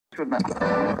Yeah.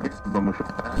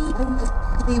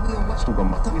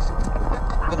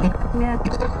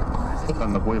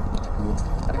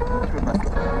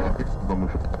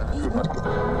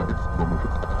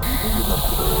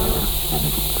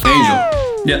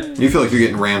 You feel like you're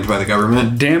getting rammed by the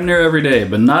government? Damn near every day,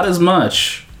 but not as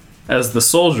much as the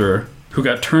soldier who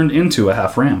got turned into a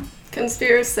half ram.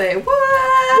 Conspiracy. What?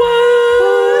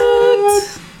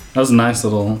 That was a nice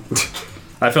little...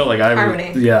 I felt like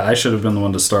Harmony. I should have been the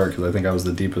one to start because I think I was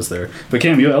the deepest there. But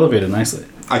Cam, you elevated nicely.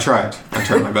 I tried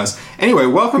my best. Anyway,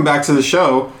 welcome back to the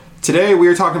show. Today we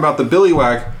are talking about the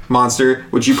Billywhack monster,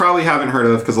 which you probably haven't heard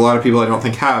of because a lot of people I don't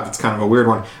think have. It's kind of a weird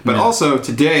one. But also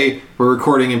today we're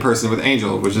recording in person with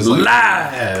Angel, which is like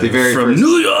live the very from first.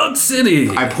 New York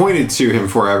City. I pointed to him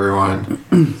for everyone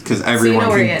because everyone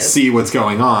can see what's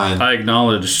going on. I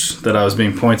acknowledged that I was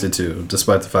being pointed to,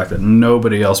 despite the fact that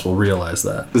nobody else will realize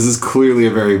that. This is clearly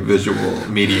a very visual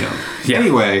medium. Yeah.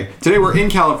 Anyway, today we're in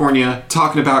California,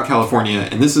 talking about California,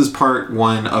 and this is part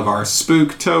 1 of our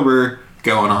Spooktober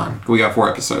going on. We got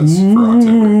 4 episodes for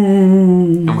October.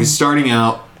 And we're starting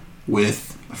out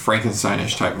with a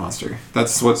Frankenstein-ish type monster.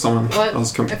 That's what someone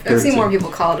else compared I've seen to. more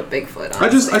people call it a Bigfoot,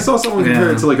 honestly. I saw someone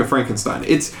compare it to like a Frankenstein.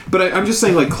 I'm just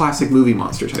saying like classic movie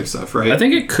monster type stuff, right? I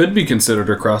think it could be considered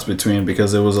a cross between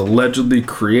because it was allegedly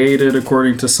created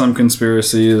according to some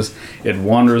conspiracies. It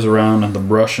wanders around in the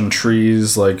brush and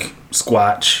trees like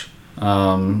Squatch.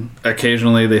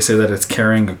 Occasionally they say that it's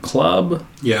carrying a club.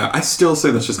 Yeah, I still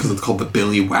say that's just because it's called the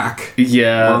Billywhack.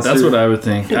 Yeah, monster. That's what I would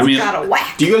think. It's got a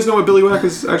whack. Do you guys know what Billywhack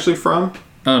is actually from?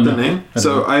 The name?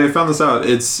 So I found this out.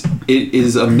 It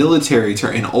is a military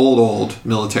term, an old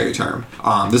military term.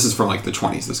 This is from like the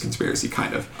 20s, this conspiracy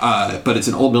kind of. But it's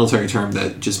an old military term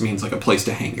that just means like a place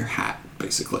to hang your hat,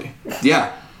 basically.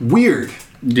 Yeah, weird.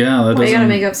 Yeah, that doesn't... They gotta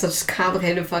make up such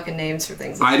complicated fucking names for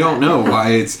things like I don't know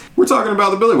why we're talking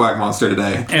about the Billywhack monster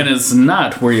today. And it's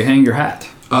not where you hang your hat.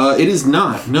 It is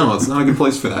not. No, it's not a good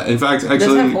place for that. In fact,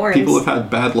 actually, people have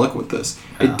had bad luck with this.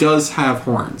 It does have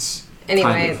horns.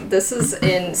 Anyway, this is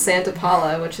in Santa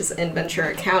Paula, which is in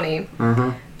Ventura County,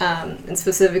 and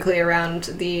specifically around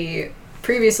the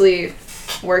previously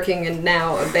working and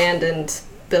now abandoned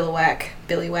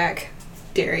Billywhack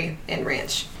Dairy and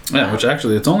Ranch. Yeah, which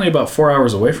actually, it's only about 4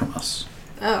 hours away from us.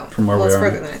 Oh, from where we it's are.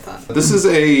 further than I thought. This is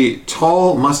a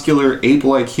tall, muscular,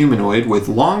 ape-like humanoid with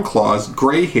long claws,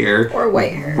 gray hair, or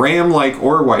white hair,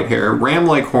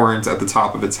 ram-like horns at the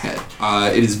top of its head.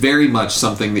 It is very much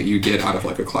something that you get out of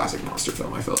like a classic monster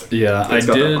film, I feel like. Yeah, I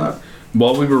did.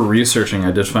 While we were researching,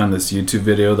 I did find this YouTube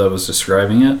video that was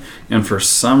describing it, and for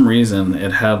some reason,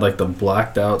 it had like the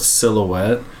blacked out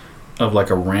silhouette of like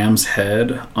a ram's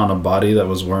head on a body that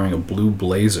was wearing a blue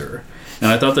blazer.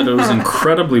 And I thought that it was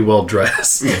incredibly well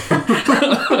dressed.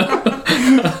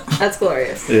 That's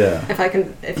glorious. Yeah.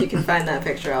 If you can find that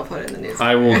picture, I'll put it in the news.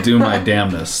 I will do my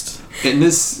damnedest. And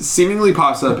this seemingly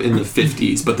pops up in the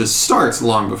 50s, but this starts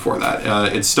long before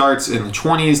that. It starts in the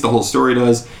 20s, the whole story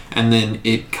does, and then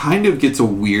it kind of gets a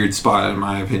weird spot, in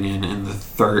my opinion, in the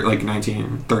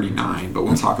 1939, but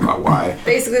we'll talk about why.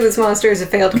 Basically, this monster is a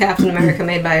failed Captain America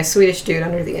made by a Swedish dude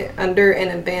under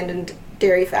an abandoned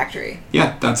dairy factory.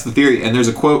 Yeah, that's the theory. And there's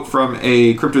a quote from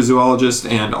a cryptozoologist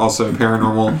and also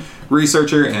paranormal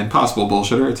researcher and possible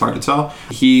bullshitter, it's hard to tell.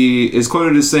 He is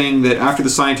quoted as saying that after the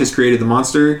scientists created the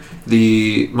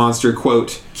monster,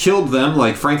 quote, killed them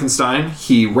like Frankenstein.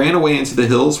 He ran away into the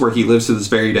hills where he lives to this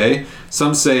very day.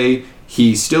 Some say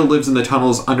he still lives in the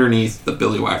tunnels underneath the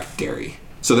Billywhack Dairy.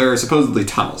 So there are supposedly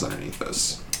tunnels underneath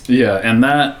this. Yeah, and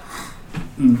that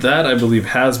I believe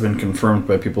has been confirmed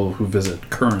by people who visit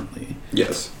currently.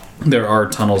 Yes. There are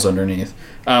tunnels underneath.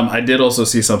 I did also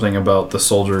see something about the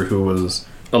soldier who was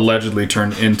allegedly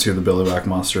turned into the Billywhack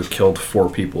monster, killed 4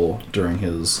 people during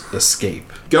his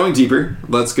escape. Going deeper,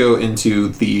 let's go into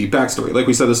the backstory. Like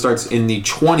we said, this starts in the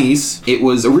 20s. It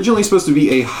was originally supposed to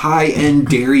be a high-end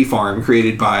dairy farm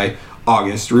created by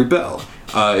August Rubel.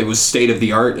 It was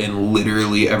state-of-the-art in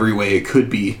literally every way it could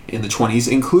be in the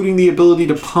 20s, including the ability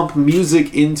to pump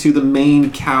music into the main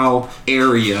cow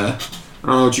area. I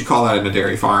don't know what you call that in a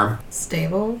dairy farm.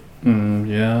 Stable?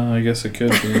 Yeah, I guess it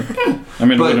could be. I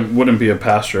mean, it wouldn't be a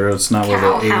pasture. It's not where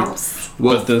they ate. House.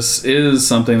 Well, but this is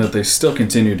something that they still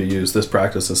continue to use. This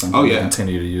practice is something they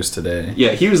continue to use today.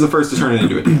 Yeah, he was the first to turn it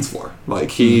into a dance floor. Like,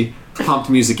 he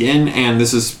pumped music in, and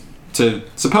this is to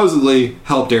supposedly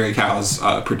help dairy cows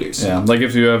produce. Yeah, like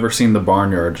if you've ever seen The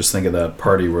Barnyard, just think of that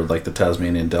party where like the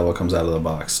Tasmanian devil comes out of the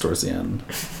box towards the end.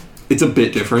 It's a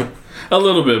bit different. A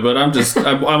little bit, but I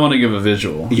want to give a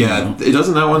visual. Yeah, you know? It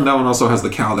doesn't that one also has the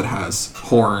cow that has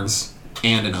horns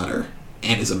and an udder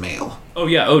and is a male. Oh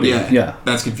yeah, Odie. Yeah.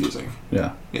 That's confusing.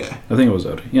 Yeah. Yeah. I think it was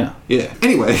Odie. Yeah. Yeah.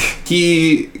 Anyway,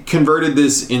 he converted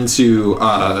this into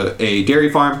a dairy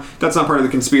farm. That's not part of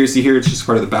the conspiracy here. It's just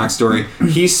part of the backstory.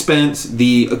 He spent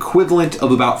the equivalent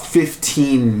of about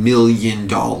 $15 million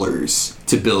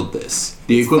to build this.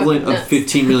 The equivalent of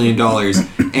 $15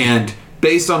 million. And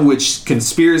based on which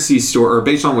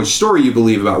story you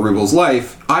believe about Rubel's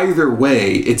life, either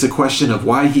way, it's a question of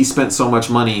why he spent so much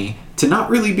money to not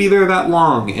really be there that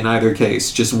long in either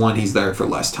case. Just one, he's there for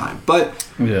less time. But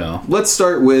Yeah. let's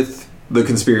start with the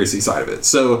conspiracy side of it.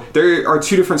 So there are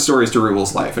two different stories to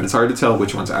Rubel's life, and it's hard to tell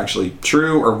which one's actually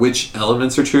true or which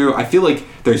elements are true. I feel like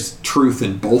there's truth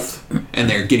in both, and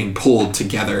they're getting pulled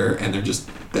together, and they're just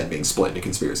then being split into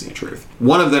conspiracy and truth.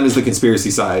 One of them is the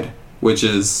conspiracy side, which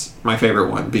is my favorite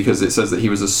one because it says that he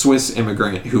was a Swiss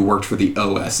immigrant who worked for the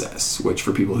OSS, which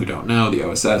for people who don't know, the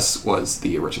OSS was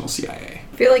the original CIA.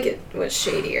 I feel like it was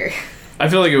shadier. I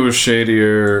feel like it was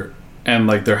shadier, and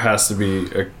like there has to be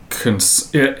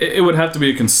it would have to be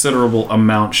a considerable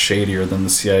amount shadier than the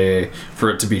CIA for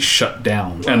it to be shut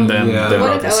down, and then they What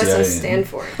brought did the CIA OSS stand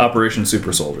for? Operation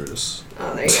Super Soldiers.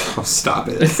 Oh, there you go. Oh, stop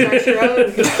it. Start your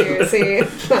own conspiracy.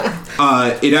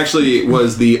 It actually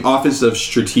was the Office of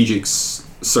Strategic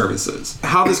Services.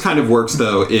 How this kind of works,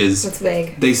 though, is That's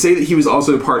vague. they say that he was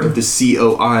also part of the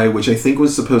COI, which I think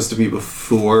was supposed to be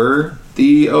before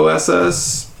the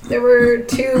OSS. There were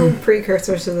two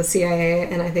precursors to the CIA,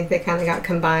 and I think they kind of got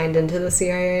combined into the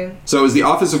CIA. So it was the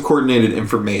Office of Coordinated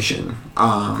Information,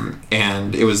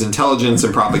 and it was intelligence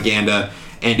and propaganda,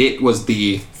 and it was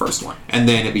the first one. And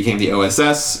then it became the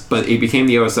OSS, but it became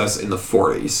the OSS in the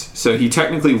 40s. So he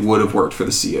technically would have worked for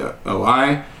the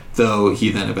COI, though he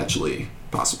then eventually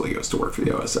possibly goes to work for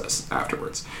the OSS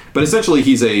afterwards. But essentially,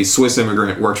 he's a Swiss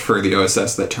immigrant, worked for the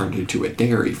OSS that turned into a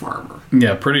dairy farmer.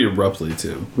 Yeah, pretty abruptly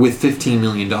too. With $15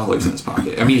 million in his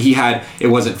pocket. I mean, it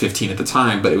wasn't 15 at the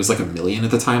time, but it was like $1 million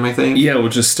at the time, I think. Yeah,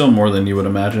 which is still more than you would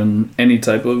imagine any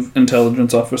type of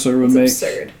intelligence officer would make.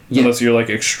 Absurd. Yeah. Unless you're like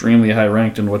extremely high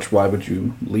ranked, in which why would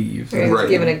you leave? Or Right.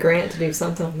 given a grant to do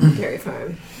something on the dairy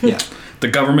farm. Yeah. The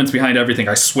government's behind everything,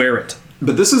 I swear it.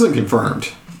 But this isn't confirmed.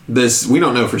 We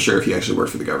don't know for sure if he actually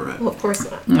worked for the government. Well, of course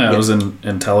not. Yeah, it was an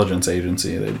intelligence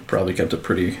agency. They probably kept it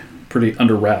pretty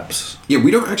under wraps. Yeah,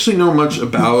 we don't actually know much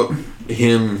about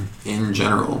him in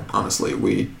general, honestly.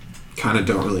 We kind of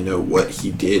don't really know what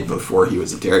he did before he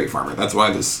was a dairy farmer. That's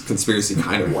why this conspiracy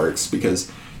kind of works,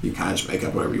 because you kind of just make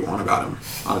up whatever you want about him,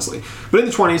 honestly. But in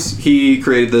the 20s, he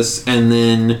created this, and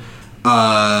then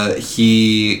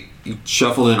he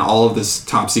shuffled in all of this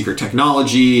top secret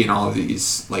technology and all of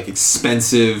these like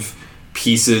expensive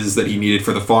pieces that he needed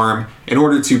for the farm in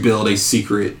order to build a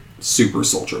secret super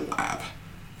soldier lab.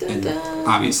 And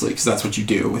obviously, because that's what you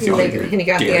do with your And he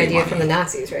got the dairy idea money. from the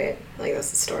Nazis, right? Like,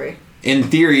 that's the story. In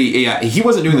theory, yeah, he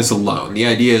wasn't doing this alone. The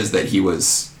idea is that he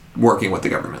was working with the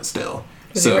government still.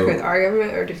 Was he working with our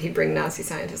government, or did he bring Nazi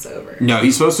scientists over? No,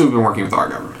 he's supposed to have been working with our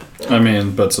government. I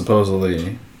mean, but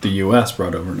supposedly the U.S.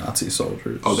 brought over Nazi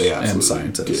soldiers Oh, they and absolutely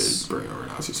scientists. did bring over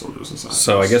Nazi soldiers and scientists.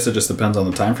 So I guess it just depends on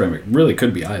the time frame. It really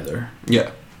could be either.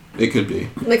 Yeah, it could be.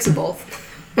 Mix of both.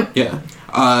 Yeah.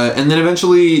 And then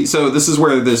eventually, so this is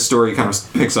where this story kind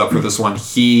of picks up for this one.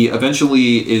 He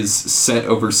eventually is set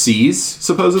overseas,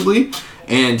 supposedly,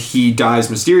 and he dies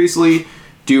mysteriously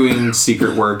doing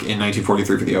secret work in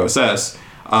 1943 for the OSS.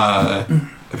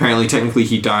 Apparently, technically,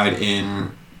 he died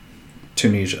in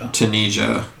Tunisia.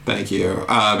 Thank you.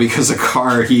 Because a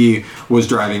car he was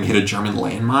driving hit a German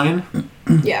landmine.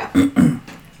 Yeah.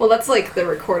 Well, that's like the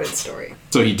recorded story,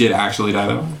 So he did actually die,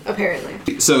 though.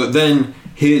 apparently. So then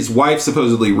his wife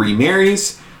supposedly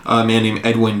remarries a man named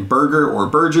Edwin Berger, or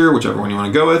Berger, whichever one you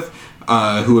want to go with,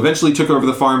 who eventually took over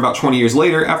the farm about 20 years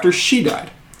later after she died.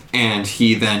 And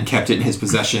he then kept it in his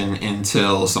possession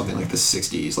until something like the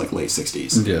 60s, like late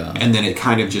 60s. Yeah. And then it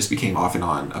kind of just became off and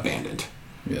on abandoned.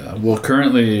 Yeah. Well,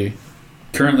 currently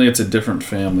it's a different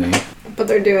family. But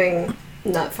they're doing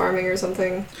nut farming or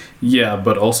something. Yeah,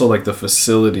 but also like the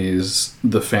facilities,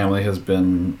 the family has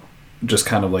been just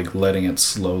kind of like letting it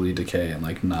slowly decay and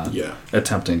like not Yeah.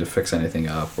 attempting to fix anything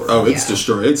up. Or, Oh, it's Yeah.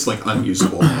 destroyed. It's like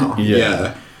unusable now.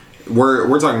 Yeah.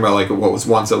 We're talking about like what was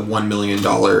once a $1 million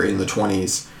in the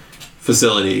 20s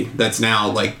facility that's now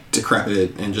like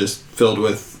decrepit and just filled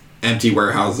with empty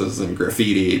warehouses and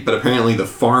graffiti. But apparently the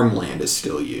farmland is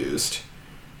still used.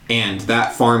 And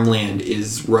that farmland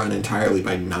is run entirely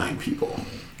by 9 people.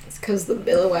 It's because the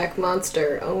Billowhack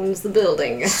monster owns the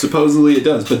building. Supposedly it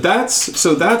does. But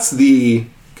that's the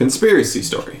conspiracy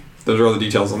story. Those are all the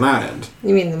details on that end.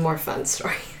 You mean the more fun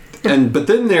story? But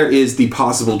then there is the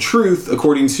possible truth,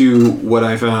 according to what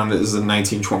I found is a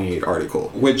 1928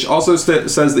 article, which also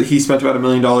says that he spent about $1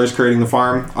 million creating the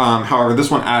farm. However,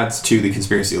 this one adds to the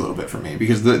conspiracy a little bit for me,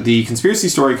 because the conspiracy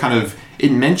story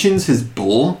it mentions his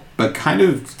bull, but kind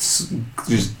of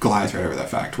just glides right over that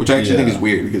fact, which I actually think is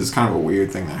weird, because it's kind of a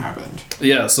weird thing that happened.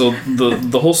 Yeah, so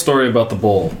the whole story about the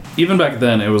bull, even back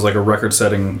then, it was like a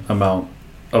record-setting amount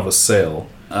of a sale.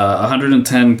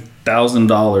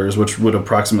 $110,000, which would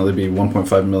approximately be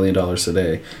 $1.5 million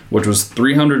today, which was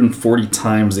 340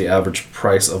 times the average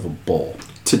price of a bull.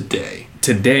 Today.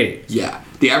 Yeah.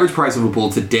 The average price of a bull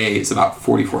today is about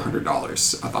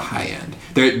 $4,400 at the high end.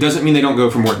 It doesn't mean they don't go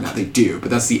for more than that. They do,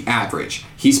 but that's the average.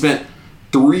 He spent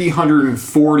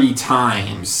 340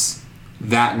 times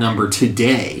that number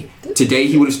today. Today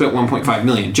he would have spent $1.5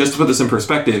 million. Just to put this in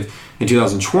perspective, in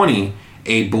 2020,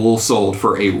 a bull sold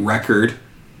for a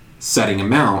record-setting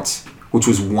amount, which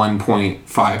was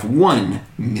 $1.51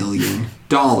 million.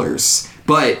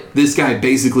 But this guy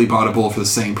basically bought a bull for the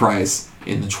same price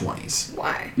in the 20s.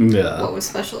 Why? Yeah. What was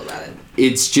special about it?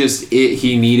 It's just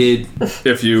he needed.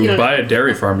 If you buy a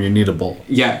dairy farm, you need a bull.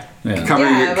 Yeah. Yeah.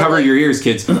 Cover your ears,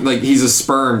 kids. Like, he's a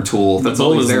sperm tool. The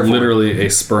bull is literally a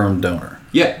sperm donor.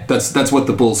 Yeah, that's what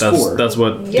the bull's for. That's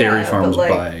what dairy farms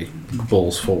buy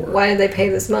bulls for. Why did they pay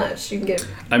this much? You can get.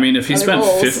 I mean, if he spent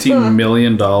 $15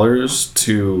 million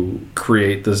to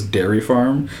create this dairy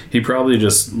farm, he probably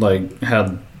just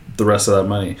had the rest of that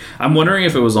money. I'm wondering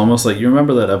if it was almost like, you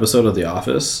remember that episode of The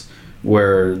Office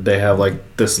where they have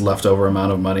this leftover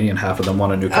amount of money and half of them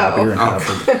want a new copier and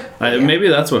half of maybe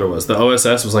that's what it was. The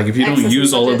OSS was like, if you don't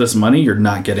use all of this money, you're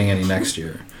not getting any next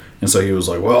year. And so he was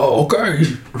like, well, okay.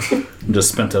 And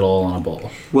just spent it all on a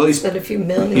bull. Well, he spent a few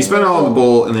million. He spent it all on the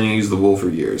bull, and then he used the bull for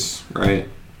years, right?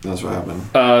 That's what happened.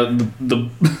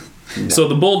 So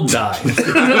the bull died.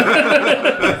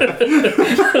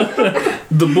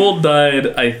 The bull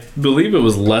died, I believe it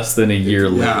was less than a year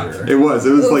later. It was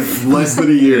less than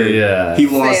a year. Yeah. He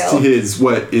lost his,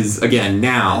 what is, again,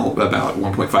 now about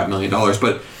 $1.5 million,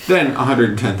 but then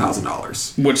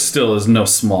 $110,000. Which still is no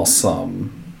small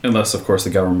sum. Unless, of course,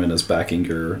 the government is backing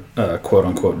your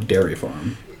quote-unquote dairy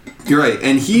farm. You're right,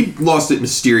 and he lost it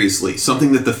mysteriously.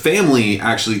 Something that the family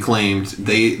actually claimed.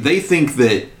 They think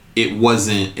that it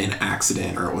wasn't an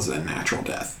accident or it was a natural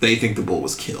death. They think the bull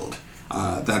was killed.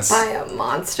 That's by a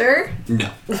monster?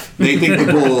 No. They think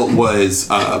the bull was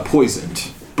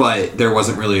poisoned, but there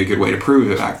wasn't really a good way to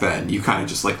prove it back then. You kind of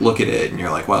just look at it and you're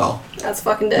like, well, that's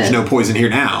fucking dead. There's no poison here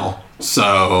now,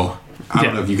 so I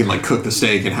don't know if you can cook the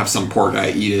steak and have some poor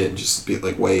guy eat it and just be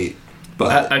wait.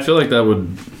 But I feel like that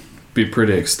would be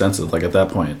pretty extensive. At that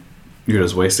point, you're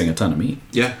just wasting a ton of meat.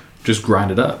 Yeah. Just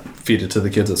grind it up, feed it to the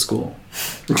kids at school.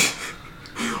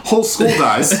 Whole school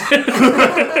dies.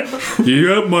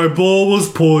 Yep, my bull was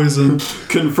poisoned.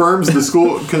 Confirms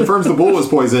the bull was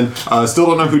poisoned. Still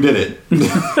don't know who did it.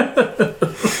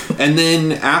 And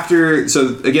then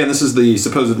so again, this is the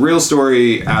supposed real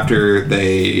story. After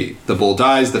the bull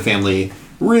dies, the family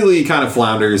really kind of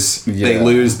flounders. Yeah. They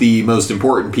lose the most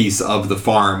important piece of the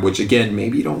farm, which again,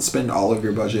 maybe you don't spend all of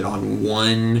your budget on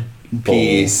one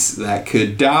piece that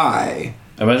could die.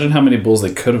 Imagine how many bulls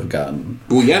they could have gotten.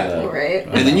 Well, yeah. Right.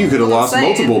 And then you could have lost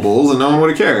multiple bulls and no one would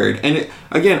have cared. And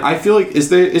again, I feel like,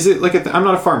 I'm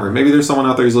not a farmer. Maybe there's someone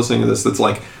out there who's listening to this that's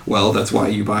like, well, that's why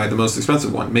you buy the most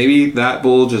expensive one. Maybe that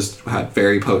bull just had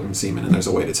very potent semen and there's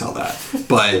a way to tell that.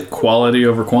 But quality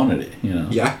over quantity,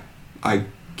 Yeah. I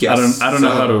guess. I don't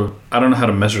know how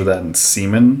to measure that in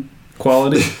semen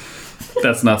quality.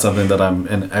 That's not something that I'm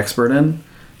an expert in.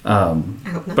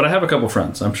 But I have a couple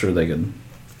friends. I'm sure they could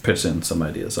pitch in some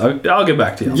ideas. I'll get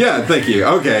back to you. Yeah, thank you.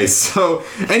 Okay, so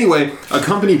anyway, a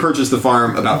company purchased the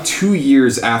farm about 2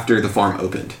 years after the farm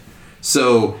opened.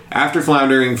 So after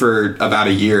floundering for about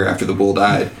a year after the bull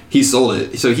died, he sold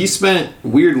it. So he spent,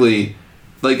 weirdly,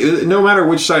 no matter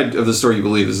which side of the story you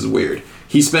believe, this is weird.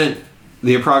 He spent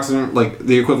the equivalent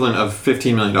of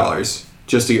 $15 million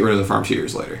just to get rid of the farm 2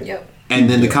 years later. Yep. And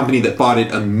then the company that bought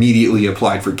it immediately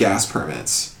applied for gas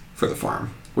permits for the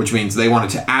farm, which means they wanted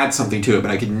to add something to it, but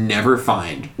I could never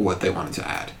find what they wanted to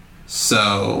add.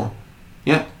 So,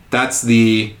 yeah, that's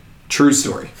the true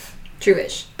story.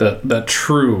 True-ish. That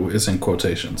true is in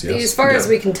quotations, yes. As far as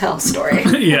we can tell, story.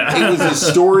 Yeah. It was a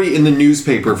story in the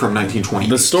newspaper from 1920.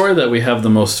 The story that we have the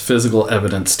most physical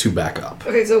evidence to back up.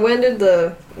 Okay, so when did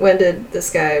this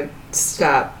guy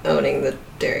stop owning the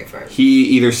dairy farm? He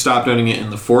either stopped owning it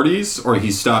in the 40s or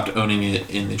he stopped owning it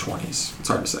in the 20s. It's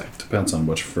hard to say. Depends on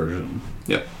which version.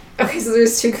 Yep. Okay, so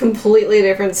there's two completely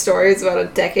different stories about a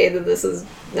decade that this is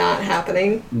not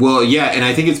happening. Well, yeah, and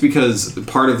I think it's because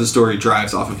part of the story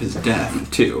drives off of his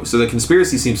death, too. So the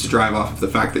conspiracy seems to drive off of the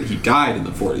fact that he died in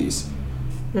the 40s.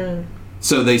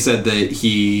 So they said that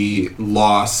he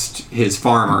lost his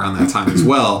farm around that time as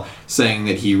well, saying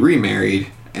that he remarried,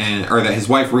 or that his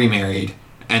wife remarried,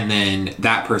 and then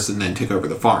that person then took over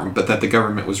the farm, but that the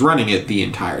government was running it the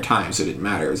entire time, so it didn't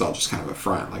matter. It was all just kind of a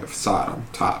front, like a facade on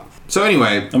top. So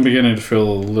anyway... I'm beginning to feel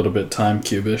a little bit time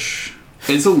cubish.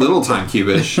 It's a little time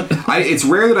cubish. It's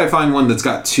rare that I find one that's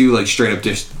got two like straight up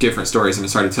different stories, and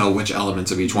it's hard to tell which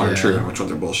elements of each one are true and which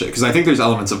ones are bullshit. Because I think there's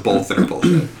elements of both that are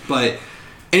bullshit. But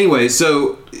anyway,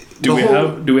 so... Do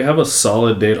we have a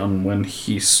solid date on when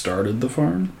he started the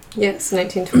farm? Yes,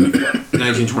 1924.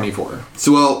 1924.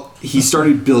 So, well, he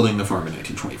started building the farm in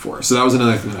 1924. So that was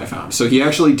another thing that I found. So he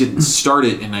actually didn't start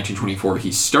it in 1924.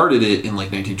 He started it in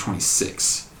like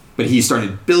 1926. But he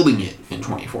started building it in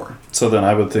 24. So then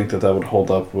I would think that would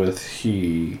hold up with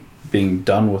he being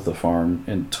done with the farm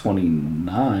in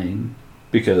 29,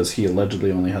 because he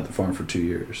allegedly only had the farm for 2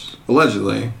 years.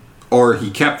 Allegedly. Or he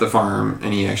kept the farm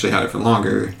and he actually had it for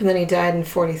longer. And then he died in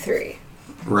 43.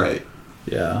 Right.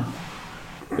 Yeah.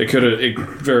 It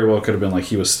very well could have been like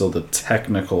he was still the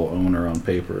technical owner on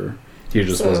paper. He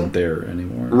just wasn't there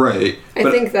anymore. Right. I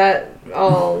think that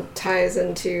all ties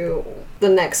into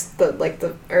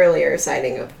the earlier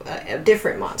sighting of a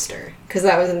different monster. Because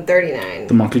that was in 39.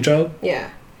 The monkey child? Yeah.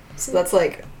 So that's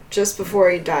like just before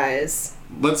he dies.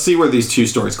 Let's see where these two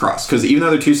stories cross. Because even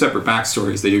though they're two separate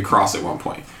backstories, they do cross at one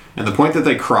point. And the point that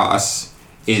they cross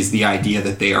is the idea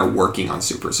that they are working on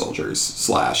super soldiers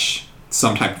 /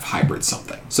 some type of hybrid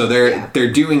something. So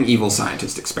they're doing evil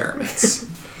scientist experiments.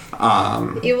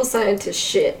 Evil scientist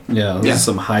shit. Yeah, this is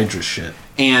some Hydra shit.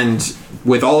 And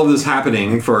with all of this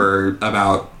happening for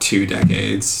about 2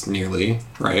 decades, nearly,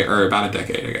 right? Or about a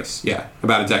decade, I guess. Yeah,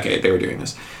 about a decade they were doing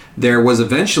this. There was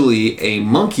eventually a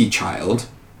monkey child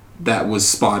that was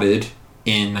spotted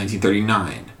in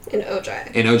 1939. In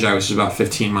Ojai. In Ojai, which is about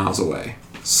 15 miles away.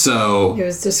 So... It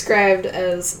was described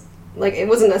as... Like, it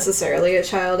wasn't necessarily a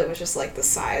child, it was just, like, the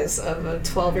size of a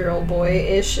 12-year-old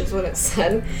boy-ish, is what it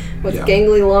said, with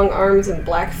gangly long arms and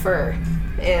black fur.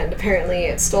 And apparently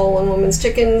it stole one woman's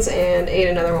chickens and ate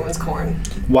another woman's corn.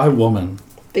 Why woman?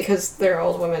 Because they're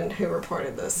old women who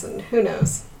reported this, and who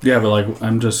knows? Yeah, but, like,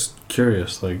 I'm just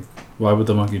curious, like, why would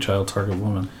the monkey child target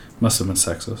women? Must have been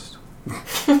sexist.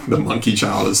 The monkey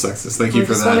child is sexist. Thank you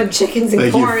for that. Wanted chickens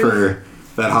and corn. Thank you for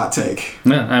that hot take.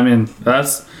 Yeah, I mean,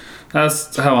 that's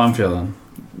how I'm feeling.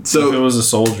 So if it was a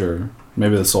soldier,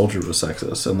 maybe the soldier was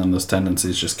sexist, and then those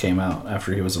tendencies just came out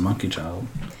after he was a monkey child.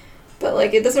 But,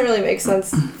 like, it doesn't really make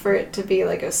sense for it to be,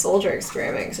 like, a soldier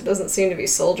experiment, because it doesn't seem to be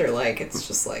soldier-like. It's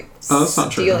just, like, that's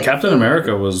not true. Captain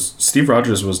America Steve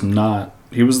Rogers was not...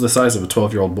 He was the size of a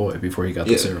 12-year-old boy before he got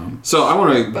the serum. So I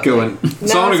want to go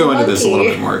into this a little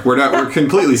bit more. We're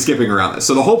completely skipping around this.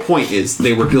 So the whole point is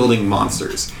they were building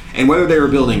monsters, and whether they were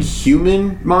building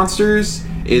human monsters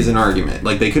is an argument.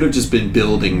 Like, they could have just been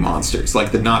building monsters,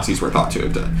 like the Nazis were thought to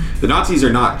have done. The Nazis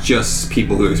are not just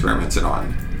people who experimented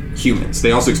on humans;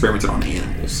 they also experimented on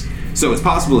animals. So it's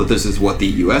possible that this is what the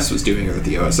U.S. was doing, or that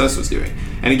the OSS was doing.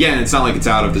 And again, it's not like it's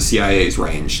out of the CIA's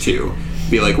range to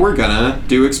be like, we're gonna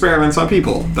do experiments on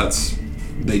people.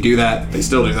 They do that. They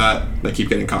still do that. They keep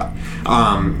getting caught.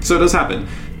 So it does happen.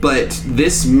 But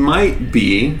this might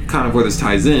be, kind of where this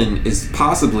ties in, is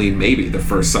possibly maybe the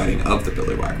first sighting of the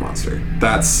Billy Whack monster.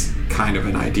 That's kind of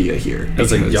an idea here.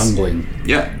 As a youngling.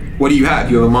 Yeah. What do you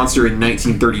have? You have a monster in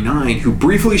 1939 who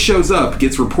briefly shows up,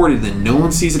 gets reported, and then no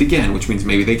one sees it again, which means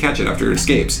maybe they catch it after it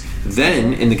escapes.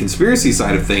 Then, in the conspiracy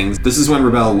side of things, this is when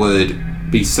Rebel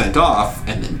would be sent off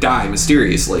and then die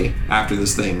mysteriously after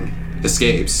this thing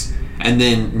escapes. And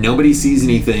then nobody sees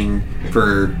anything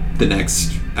for the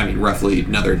next, roughly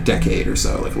another decade or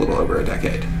so, like a little over a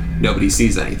decade. Nobody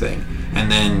sees anything.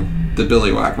 And then the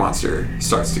Billy Whack monster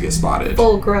starts to get spotted.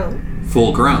 Full grown.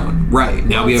 Right.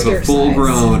 Now we have a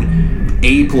full-grown,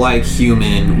 ape-like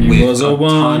human with a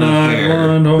ton of hair.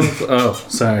 Oh,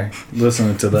 sorry.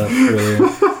 Listening to that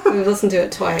earlier. We've listened to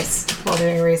it twice while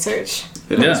doing research.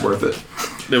 It's worth it.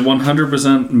 It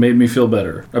 100% made me feel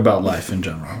better about life in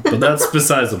general. But that's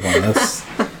besides the point.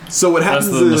 So what happens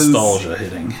is... That's the nostalgia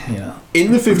hitting, yeah.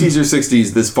 In the 50s or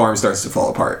 60s, this farm starts to fall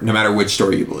apart, no matter which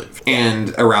story you believe.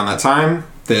 And around that time,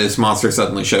 this monster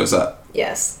suddenly shows up.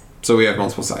 Yes. So we have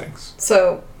multiple sightings.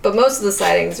 But most of the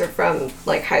sightings are from,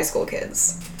 like, high school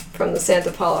kids. from the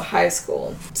Santa Paula High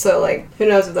School. So, like, who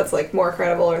knows if that's, like, more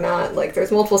credible or not. Like,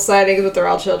 there's multiple sightings, but they're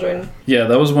all children. Yeah,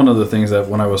 that was one of the things that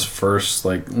when I was first,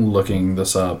 like, looking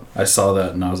this up, I saw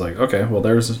that and I was like, okay, well,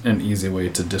 there's an easy way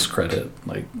to discredit,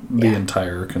 like, the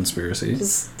entire conspiracy.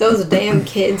 Just those damn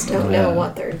kids don't know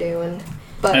what they're doing.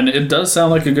 But, and it does sound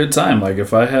like a good time. Like,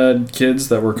 if I had kids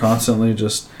that were constantly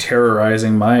just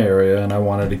terrorizing my area and I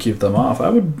wanted to keep them off, I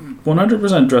would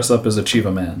 100% dress up as a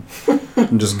Chiva Man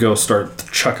and just go start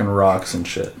chucking rocks and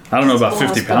shit. I don't know about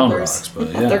 50-pound rocks, but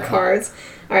yeah. Their cars.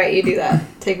 All right, you do that.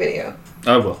 Take video.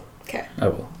 I will. Okay. I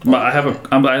will. But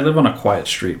I live on a quiet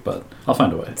street, but I'll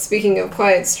find a way. Speaking of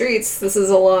quiet streets, this is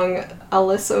along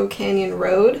Aliso Canyon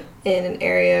Road in an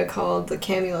area called the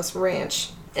Camulus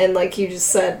Ranch. And like you just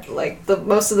said, like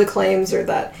most of the claims are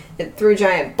that it threw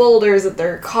giant boulders at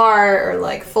their car or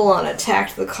like full on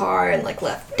attacked the car and like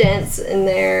left dents in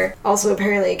there. Also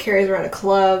apparently it carries around a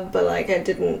club, but like I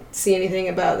didn't see anything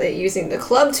about it using the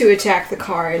club to attack the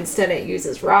car. Instead it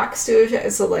uses rocks to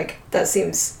attack. So like that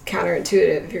seems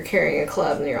counterintuitive if you're carrying a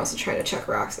club and you're also trying to chuck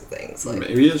rocks at things. Like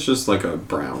maybe it's just like a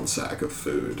brown sack of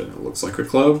food and it looks like a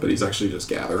club, but he's actually just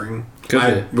gathering.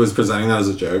 I was presenting that as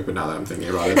a joke, but now that I'm thinking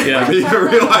about it, it might be a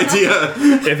real idea.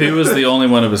 If he was the only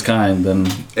one of his kind, then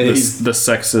the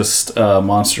sexist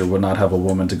monster would not have a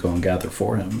woman to go and gather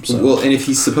for him. So. Well, and if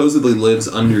he supposedly lives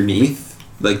underneath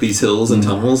like these hills and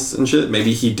tunnels and shit,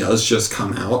 maybe he does just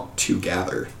come out to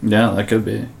gather. Yeah, that could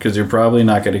be. Because you're probably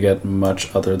not going to get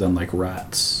much other than like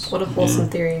rats. What a wholesome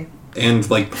theory. And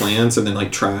like plants and then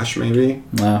like trash maybe.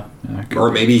 Yeah, or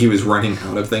maybe he was running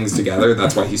out of things to gather.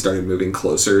 That's why he started moving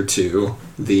closer to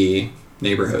the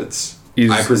neighborhoods.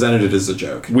 I presented it as a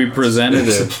joke. We presented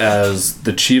it as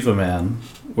the Chiva Man,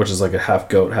 which is like a half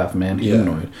goat, half man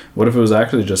humanoid. What if it was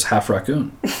actually just half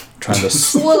raccoon? Trying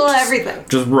to little everything.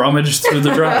 Just rummage through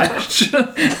the trash.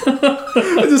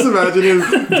 I just imagine him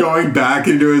going back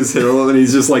into his hill and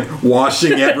he's just like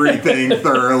washing everything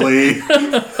thoroughly.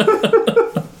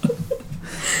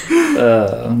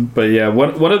 But yeah,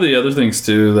 one of the other things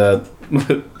too that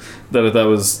I thought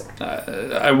was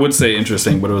I would say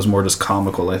interesting, but it was more just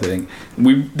comical. I think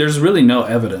there's really no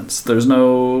evidence. There's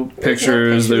no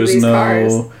pictures. There's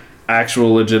no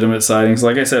actual legitimate sightings.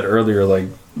 Like I said earlier, like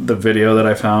the video that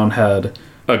I found had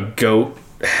a goat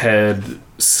head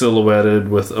silhouetted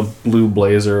with a blue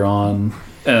blazer on.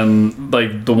 And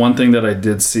like the one thing that I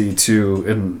did see too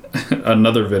in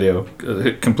another video,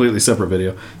 a completely separate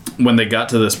video, when they got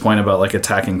to this point about like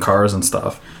attacking cars and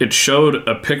stuff, it showed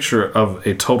a picture of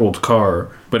a totaled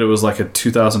car, but it was like a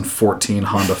 2014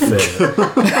 Honda Fit.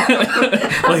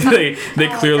 Like they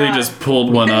clearly just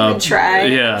pulled one up. Try.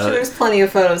 Yeah. I'm sure there's plenty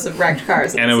of photos of wrecked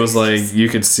cars. And it was like you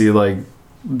could see like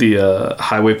the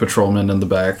highway patrolman in the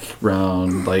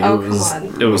background. Like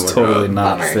it was totally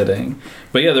not fitting.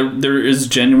 But yeah, there is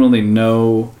genuinely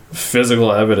no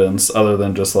physical evidence other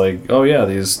than just like, oh yeah,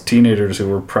 these teenagers who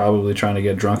were probably trying to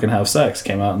get drunk and have sex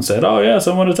came out and said, oh yeah,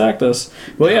 someone attacked us.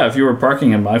 Well yeah, if you were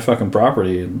parking in my fucking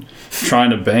property and trying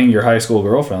to bang your high school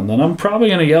girlfriend, then I'm probably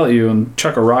going to yell at you and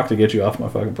chuck a rock to get you off my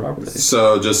fucking property.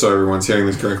 So just so everyone's hearing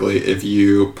this correctly, if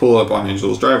you pull up on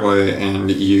Angel's driveway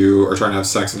and you are trying to have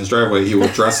sex in his driveway, he will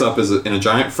dress up in a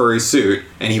giant furry suit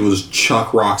and he will just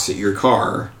chuck rocks at your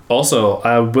car. Also,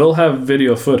 I will have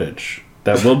video footage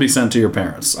that will be sent to your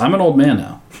parents. I'm an old man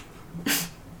now.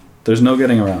 There's no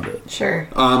getting around it. Sure.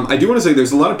 I do want to say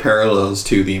there's a lot of parallels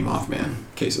to the Mothman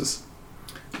cases.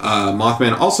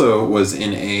 Mothman also was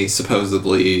in a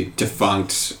supposedly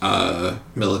defunct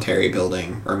military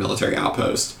building or military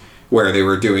outpost where they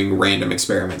were doing random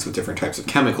experiments with different types of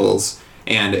chemicals.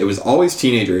 And it was always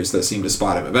teenagers that seemed to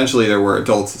spot him. Eventually, there were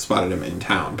adults that spotted him in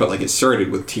town, but like it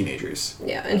started with teenagers.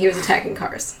 Yeah, and he was attacking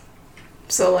cars.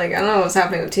 So like I don't know what's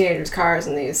happening with teenagers' cars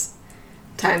in these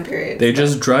time periods. They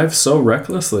just drive so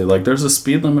recklessly. Like there's a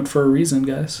speed limit for a reason,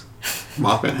 guys.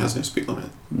 Mothman has no speed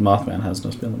limit. Mothman has no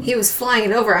speed limit. He was flying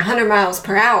at over 100 miles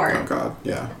per hour. Oh god,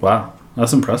 yeah. Wow,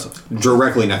 that's impressive.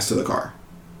 Directly next to the car.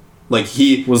 Like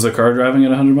was the car driving at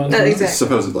 100 miles per hour? Exactly.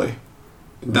 Supposedly.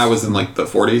 That was in like the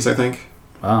 40s, I think.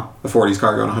 Wow. The 40s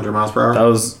car going 100 miles per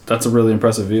hour. That's a really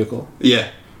impressive vehicle. Yeah.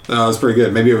 That was pretty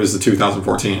good. Maybe it was the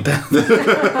 2014. That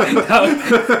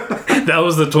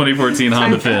was the 2014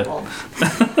 Honda Fit.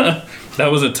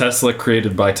 That was a Tesla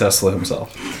created by Tesla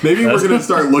himself. Maybe we're going to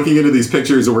start looking into these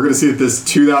pictures and we're going to see that this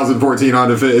 2014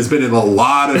 Honda Fit has been in a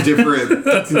lot of different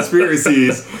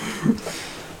conspiracies.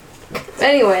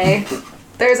 Anyway,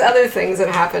 there's other things that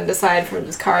happened aside from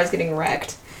just cars getting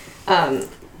wrecked. And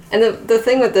the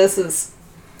thing with this is,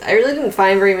 I really didn't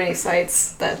find very many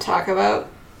sites that talk about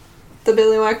the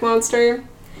Billywhack monster.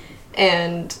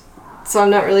 And So I'm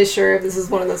not really sure if this is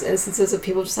one of those instances of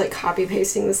people just like copy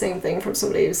pasting the same thing from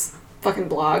somebody's fucking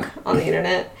blog on the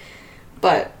internet.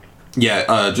 But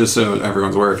yeah, just so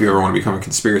everyone's aware, if you ever want to become a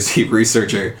conspiracy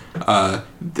researcher,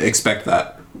 expect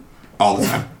that all the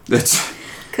time. It's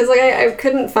because like I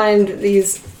couldn't find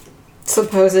these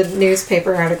supposed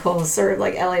newspaper articles or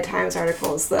like LA Times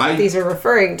articles that these are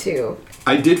referring to.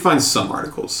 I did find some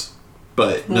articles,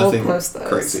 but nothing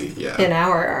crazy. Yeah, in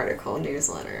our article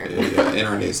newsletter. Yeah, in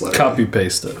our newsletter. Copy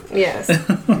paste it. Yes.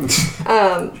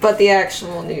 But the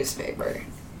actual newspaper.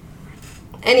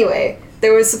 Anyway,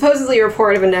 there was supposedly a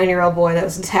report of a 9-year-old boy that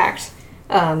was attacked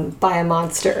by a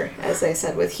monster, as they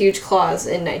said, with huge claws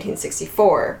in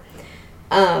 1964.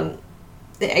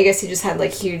 I guess he just had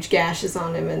like huge gashes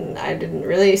on him, and I didn't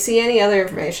really see any other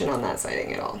information on that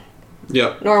sighting at all.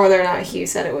 Yep. Nor whether or not he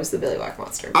said it was the Billywhack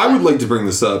monster. I would like to bring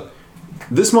this up.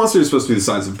 This monster is supposed to be the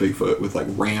size of Bigfoot with like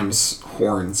ram's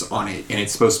horns on it, and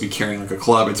it's supposed to be carrying like a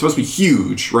club. It's supposed to be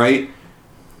huge, right?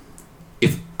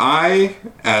 If I,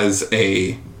 as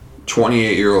a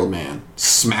 28-year-old man,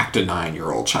 smacked a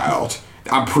 9-year-old child,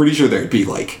 I'm pretty sure there'd be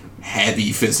like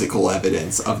heavy physical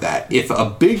evidence of that. If a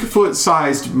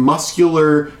Bigfoot-sized,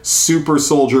 muscular, super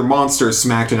soldier monster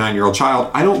smacked a 9-year-old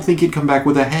child, I don't think he'd come back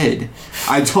with a head.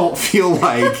 I don't feel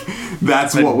like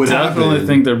that's what would happen. I definitely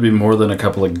think there'd be more than a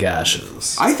couple of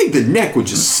gashes. I think the neck would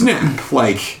just snap.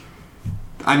 Like,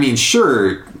 I mean,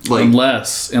 sure. Like,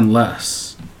 unless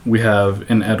we have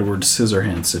an Edward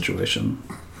Scissorhands situation.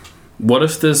 What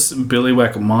if this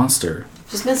Billywhack monster...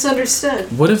 Just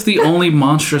misunderstood. What if the only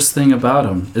monstrous thing about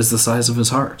him is the size of his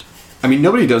heart? I mean,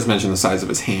 nobody does mention the size of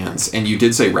his hands, and you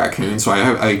did say raccoon, so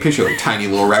I picture like tiny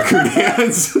little raccoon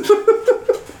hands.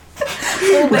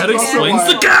 That explains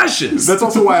the gashes. That's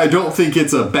also why I don't think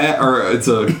it's a bat or it's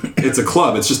a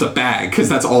club. It's just a bag, because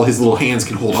that's all his little hands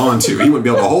can hold on to. He wouldn't be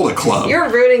able to hold a club. You're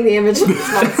ruining the image of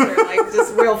this monster, like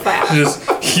just real fast. Just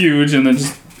huge, and then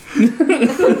just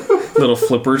little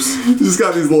flippers. He's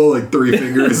got these little like 3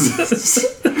 fingers.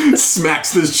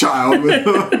 Smacks this child with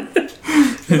them.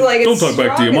 Like, don't talk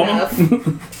back to your mama.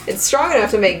 It's strong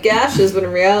enough to make gashes, but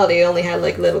in reality it only had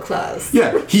like little claws.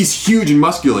 Yeah, he's huge and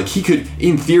muscular. Like, he could,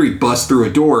 in theory, bust through a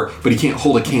door, but he can't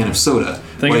hold a can of soda.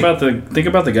 Think about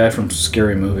the guy from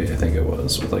Scary Movie. I think it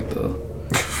was with like the.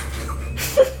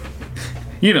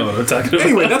 You know what I'm talking about.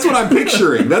 Anyway, that's what I'm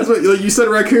picturing. That's what, like, you said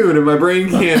raccoon, and my brain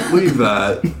can't leave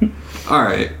that. All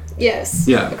right. Yes.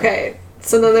 Yeah. Okay.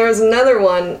 So then there was another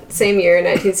one, same year,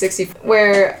 1960,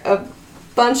 where a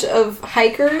bunch of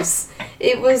hikers.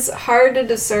 It was hard to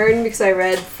discern because I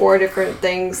read 4 different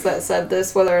things that said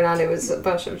this, whether or not it was a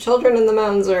bunch of children in the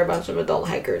mountains or a bunch of adult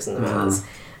hikers in the mountains.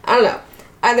 I don't know.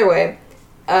 Either way,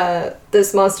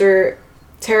 this monster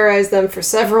terrorized them for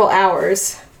several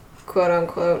hours, quote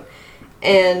unquote,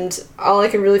 and all I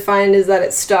could really find is that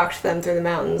it stalked them through the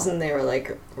mountains and they were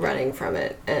like running from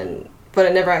it, but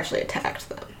it never actually attacked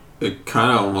them. It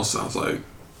kind of almost sounds like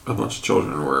a bunch of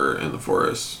children were in the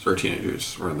forest, or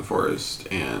teenagers were in the forest,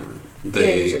 and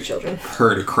they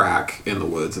heard a crack in the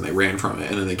woods and they ran from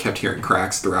it, and then they kept hearing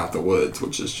cracks throughout the woods,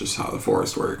 which is just how the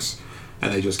forest works,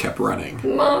 and they just kept running.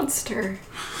 Monster.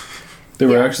 They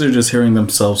were actually just hearing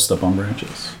themselves step on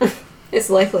branches. It's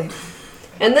likely.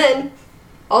 And then,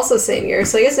 also same year,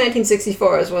 so I guess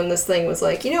 1964 is when this thing was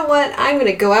like, you know what, I'm going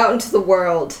to go out into the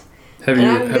world. Have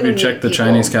you checked the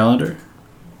Chinese calendar?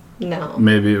 No.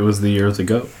 Maybe it was the year of the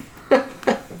goat.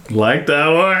 Like that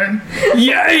one?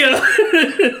 Yeah!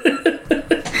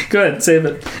 Go ahead, save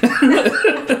it.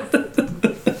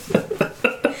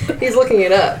 He's looking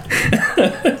it up.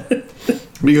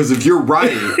 Because if you're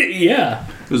right... Yeah.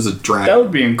 It was a dragon. That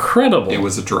would be incredible. It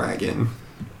was a dragon.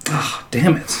 Oh,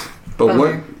 damn it. But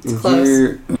what... It's close.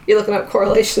 You're looking up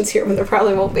correlations here when there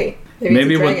probably won't be.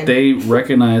 Maybe what they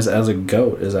recognize as a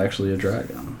goat is actually a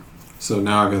dragon. So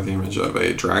now I've got the image of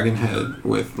a dragon head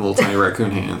with little tiny raccoon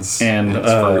hands and its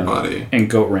furry body. And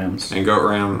goat rams. And goat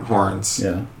ram horns.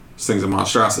 Yeah. This thing's a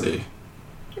monstrosity.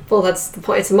 Well, that's the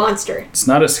point. It's a monster. It's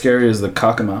not as scary as the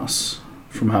cockamouse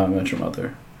from How I Met Your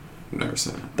Mother. Never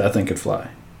seen it. That thing could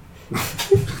fly.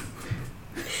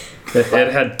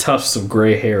 It had tufts of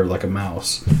gray hair like a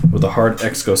mouse with a hard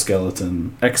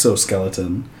exoskeleton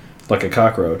like a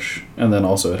cockroach, and then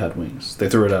also it had wings. They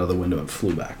threw it out of the window and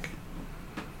flew back.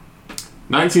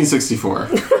 1964.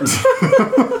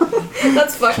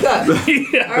 That's fucked up.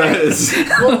 Yeah. All right.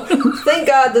 Well, thank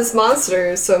God this monster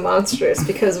is so monstrous,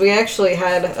 because we actually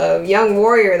had a young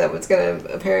warrior that was going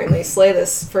to apparently slay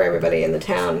this for everybody in the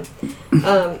town.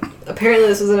 Apparently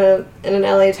this was in an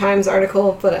LA Times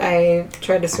article, but I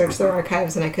tried to search their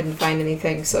archives and I couldn't find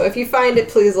anything. So if you find it,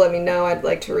 please let me know. I'd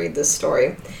like to read this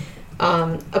story.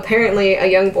 Apparently a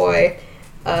young boy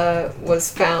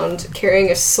was found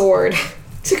carrying a sword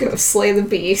to go slay the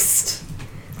beast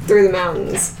through the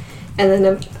mountains. And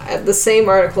then the same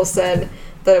article said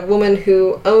that a woman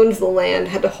who owned the land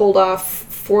had to hold off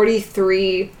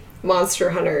 43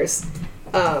 monster hunters.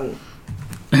 And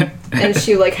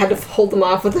she had to hold them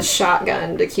off with a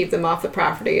shotgun to keep them off the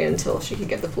property until she could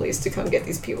get the police to come get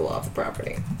these people off the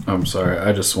property. I'm sorry.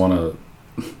 I just want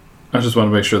to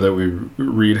make sure that we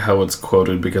read how it's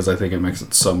quoted because I think it makes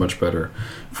it so much better.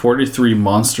 43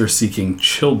 monster-seeking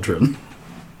children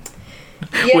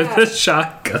with a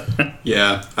shotgun.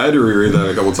 Yeah, I had to reread that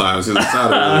a couple times because it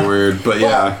sounded really weird, but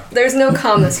yeah. There's no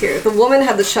commas here. The woman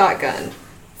had the shotgun.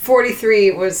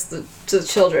 43 was the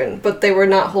children, but they were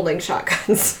not holding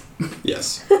shotguns.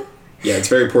 Yes. Yeah, it's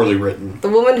very poorly written. The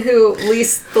woman who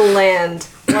leased the land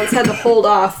once had to hold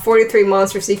off 43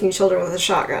 monster-seeking children with a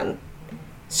shotgun.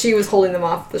 She was holding them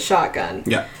off with the shotgun.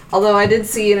 Yeah. Although I did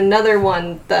see in another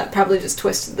one that probably just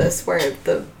twisted this, where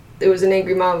it was an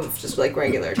angry mob of just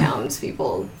regular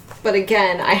townspeople. But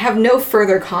again, I have no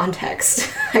further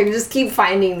context. I just keep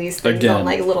finding these things on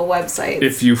little websites.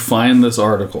 If you find this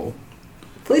article,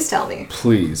 please tell me.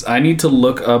 Please. I need to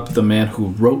look up the man who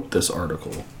wrote this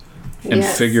article and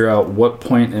figure out what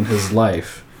point in his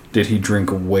life did he drink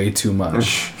way too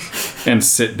much and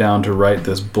sit down to write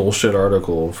this bullshit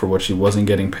article for which he wasn't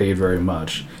getting paid very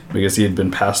much because he had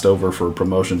been passed over for a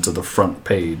promotion to the front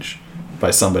page by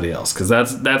somebody else. Because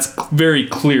that's very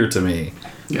clear to me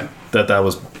that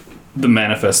was the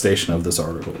manifestation of this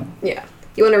article. Yeah.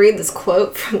 You want to read this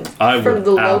quote from the local? I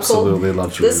would absolutely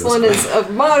love to read this. This one is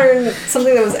a modern,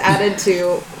 something that was added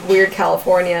to Weird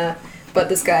California, but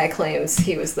this guy claims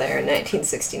he was there in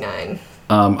 1969.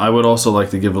 I would also like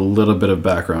to give a little bit of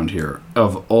background here.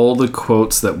 Of all the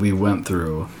quotes that we went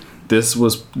through, this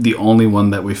was the only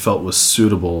one that we felt was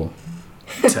suitable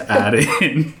to add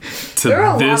in to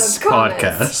this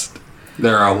podcast.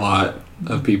 There are a lot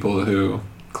of people who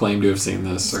claim to have seen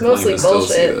this or claim to still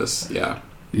see this. Yeah.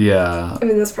 Yeah. I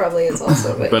mean, this probably is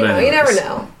also, but you never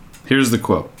know. Here's the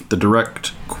quote, the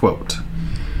direct quote.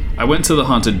 I went to the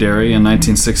Haunted Dairy in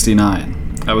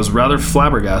 1969. I was rather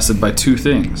flabbergasted by two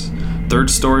things.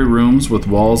 Third-story rooms with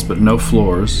walls but no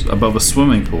floors, above a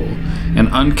swimming pool, and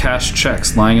uncashed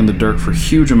checks lying in the dirt for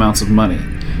huge amounts of money.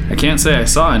 I can't say I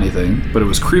saw anything, but it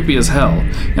was creepy as hell,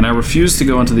 and I refused to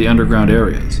go into the underground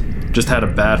areas. Just had a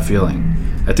bad feeling.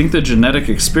 I think the genetic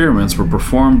experiments were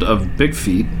performed of Big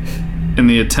Feet in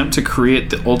the attempt to create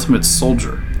the ultimate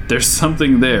soldier. There's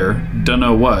something there,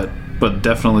 dunno what, but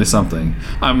definitely something.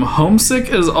 I'm homesick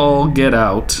as all get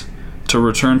out to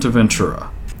return to Ventura.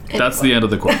 That's the end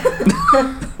of the quote.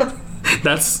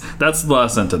 That's the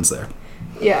last sentence there.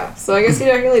 Yeah, so I guess he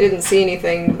definitely didn't see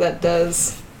anything that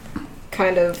does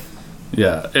kind of...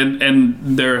 Yeah,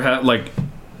 and there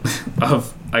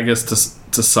I guess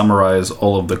to summarize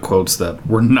all of the quotes that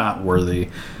were not worthy,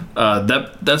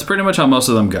 that's pretty much how most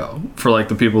of them go. For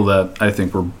the people that I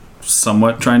think were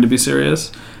somewhat trying to be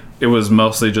serious, it was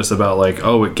mostly just about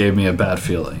it gave me a bad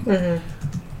feeling. Mm-hmm.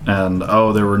 And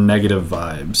there were negative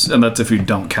vibes, and that's if you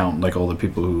don't count all the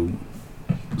people who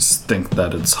think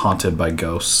that it's haunted by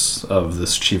ghosts of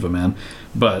this Chiva man.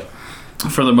 But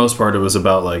for the most part, it was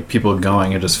about people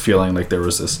going and just feeling like there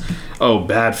was this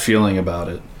bad feeling about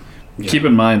it. Yeah. Keep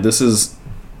in mind, this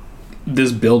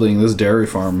building, this dairy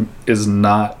farm, is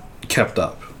not kept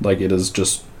up. It is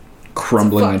just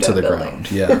crumbling into the ground.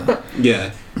 Yeah.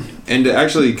 Yeah. And to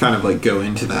actually kind of go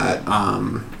into that,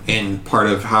 and part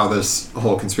of how this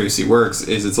whole conspiracy works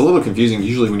is it's a little confusing.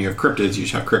 Usually when you have cryptids, you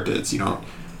just have cryptids. You don't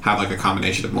have a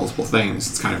combination of multiple things.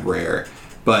 It's kind of rare.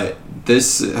 But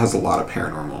this has a lot of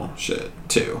paranormal shit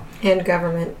too. And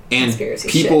government conspiracy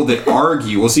shit. And people that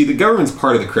argue. Well, see, the government's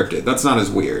part of the cryptid. That's not as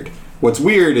weird. What's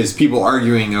weird is people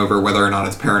arguing over whether or not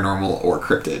it's paranormal or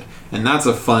cryptid. And that's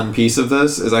a fun piece of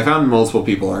this, is I found multiple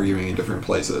people arguing in different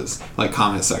places,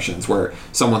 comment sections, where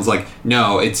someone's like,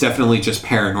 no, it's definitely just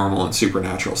paranormal and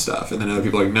supernatural stuff. And then other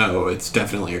people are like, no, it's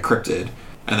definitely a cryptid.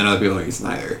 And then other people are like, it's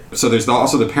neither. So there's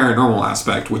also the paranormal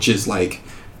aspect, which is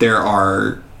there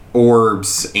are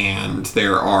orbs and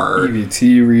there are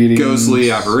EVT readings,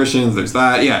 ghostly apparitions. There's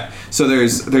that, yeah. So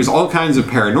there's all kinds of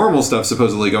paranormal stuff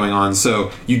supposedly going on.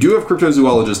 So you do have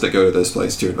cryptozoologists that go to this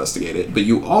place to investigate it, but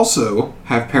you also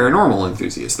have paranormal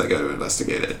enthusiasts that go to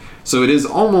investigate it. So it is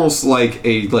almost like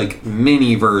a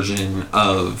mini version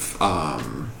of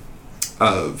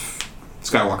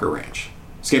Skywalker Ranch.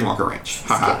 Skinwalker Ranch.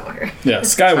 Haha. Yeah,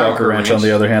 Skywalker Ranch, on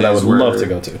the other hand, I would love to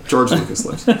go to. George Lucas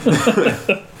lives.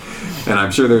 And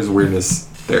I'm sure there's weirdness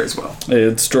there as well.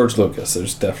 It's George Lucas.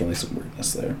 There's definitely some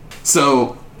weirdness there.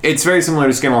 So it's very similar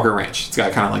to Skinwalker Ranch. It's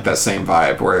got kind of like that same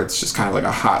vibe where it's just kind of like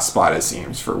a hot spot, it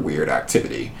seems, for weird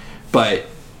activity. But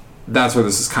that's where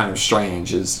this is kind of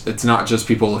strange, is it's not just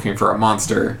people looking for a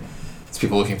monster, it's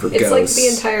people looking for ghosts. It's like the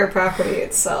entire property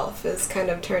itself is kind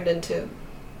of turned into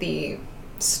the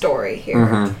story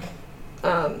here.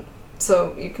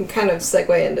 So you can kind of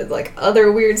segue into like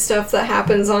other weird stuff that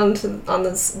happens on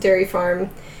this dairy farm.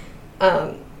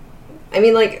 I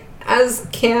mean, like, as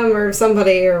Cam or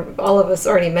somebody or all of us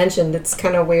already mentioned, it's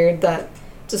kind of weird that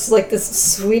just like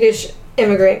this Swedish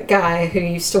immigrant guy who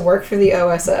used to work for the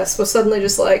OSS was suddenly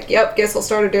just like, yep, guess I'll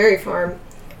start a dairy farm,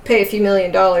 pay a few $1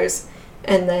 million,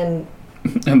 and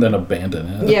then abandon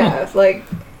it. Yeah, like,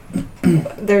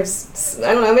 there's,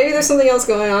 I don't know, maybe there's something else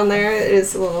going on there. It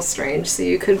is a little strange, so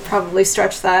you could probably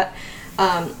stretch that.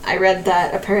 I read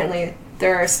that apparently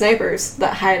there are snipers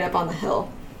that hide up on the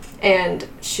hill and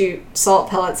shoot salt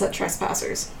pellets at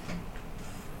trespassers.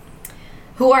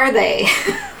 Who are they?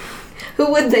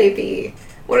 Who would they be?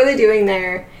 What are they doing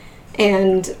there?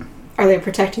 And are they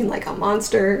protecting like a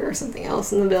monster or something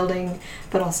else in the building?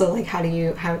 But also, like, how do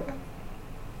you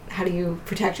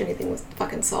protect anything with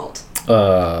fucking salt?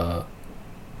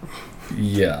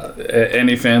 Yeah.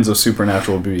 Any fans of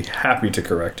Supernatural would be happy to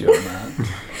correct you on that.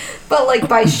 But like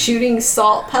by shooting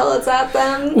salt pellets at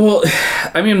them. Well,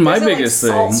 I mean, my there's biggest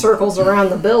like salt thing. circles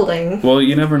around the building. Well,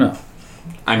 you never know.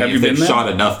 I mean, Have if you they've been there?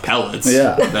 shot enough pellets,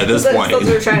 Yeah. at this That's point. what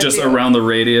they're trying to Just do. around the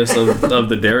radius of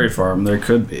the dairy farm, there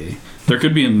could be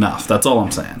enough. That's all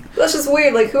I'm saying. That's just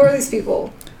weird. Like, who are these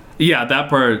people? Yeah, that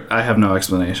part I have no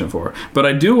explanation for. But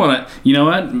I do want to, you know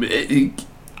what?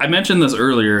 I mentioned this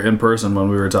earlier in person when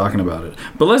we were talking about it.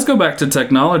 But let's go back to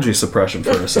technology suppression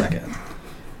for a second.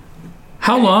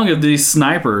 How long have these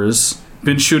snipers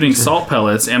been shooting salt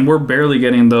pellets and we're barely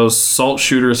getting those salt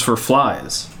shooters for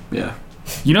flies? Yeah.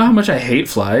 You know how much I hate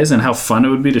flies and how fun it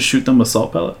would be to shoot them with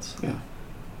salt pellets? Yeah.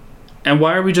 And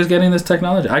why are we just getting this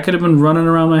technology? I could have been running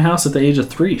around my house at the age of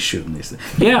 3 shooting these things.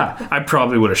 Yeah, I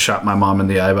probably would have shot my mom in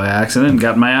the eye by accident and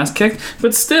gotten my ass kicked,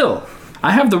 but still,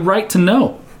 I have the right to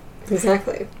know.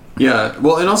 Exactly. Yeah.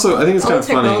 Well, and also, I think it's All kind the of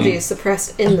funny. technology is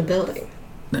suppressed in the building.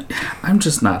 I'm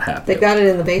just not happy. They've got it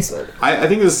in the basement. I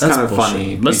think this is That's kind of bullshit.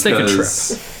 funny. Let's take a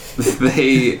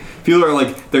trip. People are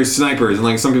like, they're snipers, and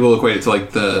like some people equate it to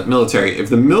like the military. If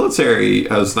the military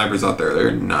has snipers out there,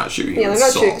 they're not shooting. Yeah, they're with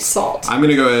not salt. shooting salt. I'm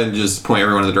gonna go ahead and just point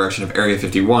everyone in the direction of Area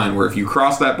 51, where if you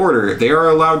cross that border, they are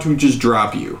allowed to just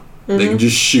drop you. They can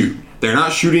just shoot. They're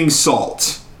not shooting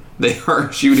salt. They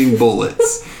are shooting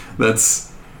bullets.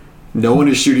 No one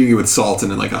is shooting you with salt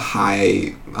in like a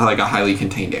highly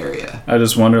contained area. I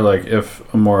just wonder, like, if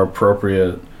a more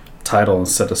appropriate title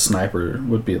instead of sniper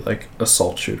would be like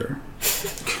assault shooter.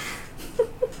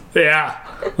 Yeah,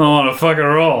 I want to fucking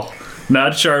roll.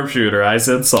 Not sharpshooter. I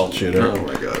said salt shooter. Oh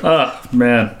my god. Oh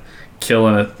man,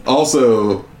 killing it.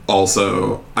 Also,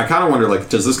 I kind of wonder, like,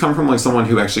 does this come from like someone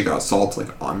who actually got salt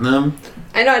like on them?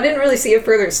 I know, I didn't really see a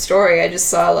further story. I just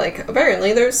saw, like,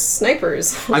 apparently there's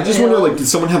snipers. I just wonder, like, did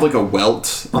someone have like a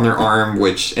welt on their arm,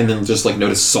 and then just like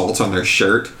notice salt on their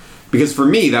shirt? Because for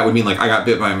me, that would mean like I got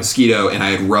bit by a mosquito and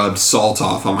I had rubbed salt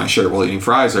off on my shirt while eating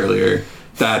fries earlier.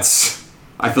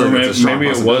 I feel like that's a strong maybe it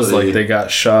was possibility. like they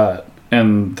got shot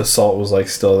and the salt was like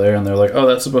still there, and they're like, "Oh,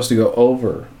 that's supposed to go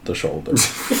over the shoulder."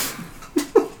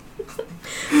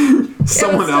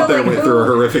 Someone still, out there like, went through a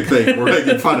horrific thing. We're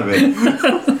making fun of it.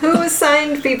 Who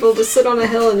assigned people to sit on a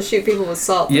hill and shoot people with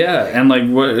salt? Yeah, and like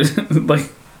what,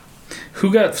 like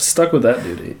who got stuck with that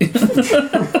duty?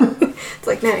 It's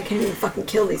like, man, I can't even fucking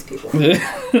kill these people.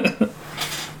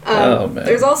 Oh man.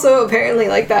 There's also apparently,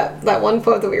 like, that one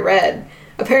quote that we read.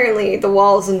 Apparently, the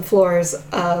walls and floors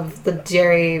of the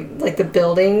dairy, like the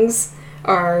buildings,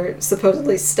 are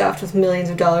supposedly stuffed with millions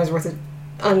of dollars worth of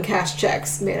uncashed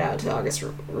checks made out to August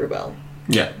Rubel.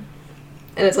 Yeah.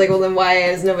 And it's like, well, then why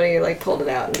has nobody like pulled it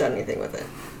out and done anything with it?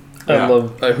 I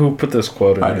love who put this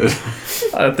quote in. I here?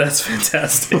 did. That's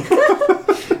fantastic.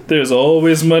 There's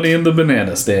always money in the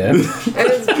banana stand. And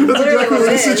it's literally what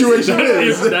it is. situation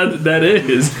is. that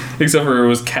is, except for it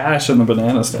was cash in the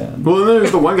banana stand. Well, then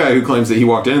there's the one guy who claims that he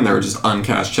walked in and there were just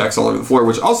uncashed checks all over the floor,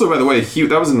 which also, by the way, that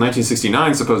was in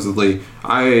 1969, supposedly.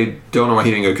 I don't know why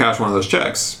he didn't go cash one of those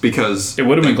checks, because... It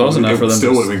would have been close enough for them.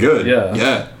 Still would have been good. Yeah.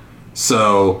 Yeah.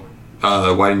 So,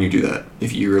 why didn't you do that?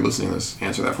 If you were listening to this,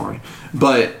 answer that for me.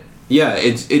 But, yeah,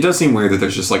 it does seem weird that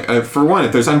there's just like... for one,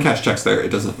 if there's uncashed checks there, it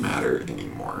doesn't matter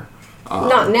anymore.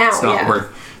 Not now, It's not yeah.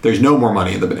 worth... There's no more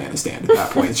money in the banana stand at that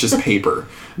point. It's just paper.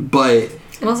 But...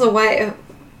 And also, why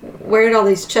where did all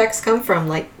these checks come from?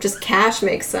 Like, just cash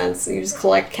makes sense. You just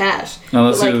collect cash.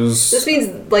 Unless But, like, it was... this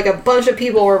means, like, a bunch of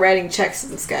people were writing checks to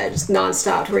this guy just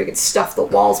nonstop to where he could stuff the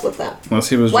walls with them. Unless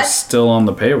he was What? just still on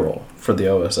the payroll for the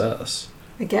OSS.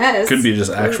 I guess. Could be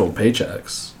just actual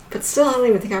paychecks. But still, I don't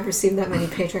even think I've received that many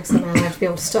paychecks in my life to be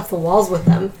able to stuff the walls with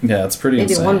them. Yeah, it's pretty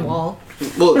Maybe insane. one wall.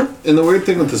 Well, and the weird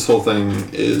thing with this whole thing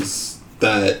is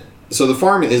that so the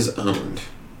farm is owned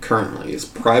currently. It's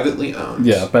privately owned.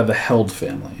 Yeah, by the Held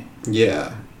family.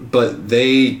 Yeah, but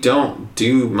they don't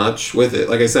do much with it.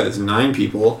 Like I said, it's 9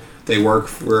 people. They work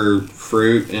for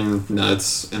fruit and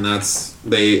nuts, and that's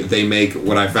they make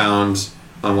what I found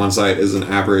on one site is an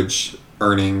average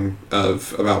earning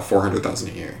of about $400,000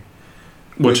 a year.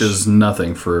 Which is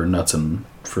nothing for nuts and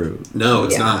fruit. No,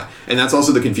 it's Yeah. not. And that's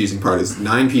also the confusing part is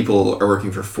 9 people are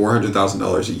working for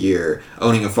 $400,000 a year,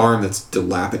 owning a farm that's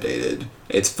dilapidated.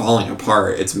 It's falling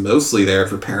apart. It's mostly there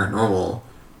for paranormal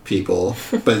people.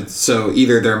 But so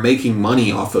either they're making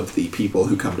money off of the people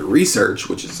who come to research,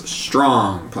 which is a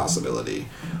strong possibility,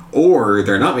 or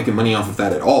they're not making money off of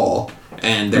that at all,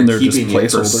 and they're just keeping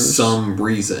it for placeholders. some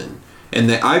reason. And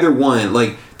either one,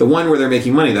 like the one where they're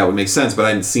making money, that would make sense, but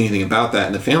I didn't see anything about that,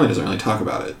 and the family doesn't really talk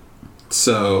about it.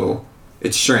 So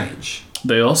it's strange.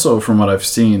 They also, from what I've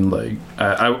seen, like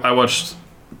I watched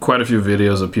quite a few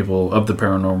videos of people, of the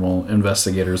paranormal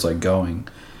investigators, like going,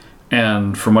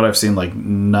 and from what I've seen, like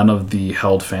none of the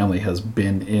Held family has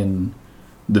been in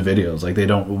the videos. Like they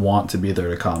don't want to be there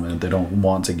to comment. They don't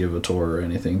want to give a tour or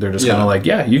anything. They're just Yeah. kind of like,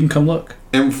 yeah, you can come look.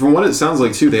 And from what it sounds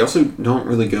like too, they also don't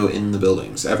really go in the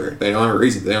buildings ever. They don't have a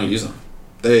reason. They don't use them.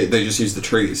 They just use the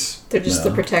trees. They're just Yeah.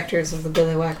 the protectors of the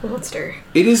Billywhack monster.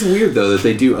 It is weird though that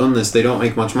they do own this. They don't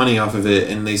make much money off of it,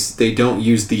 and they don't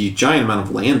use the giant amount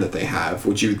of land that they have,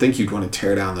 which you would think you'd want to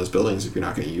tear down those buildings if you're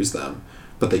not going to use them,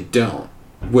 but they don't.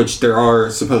 Which there are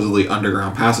supposedly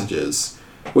underground passages,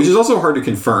 which is also hard to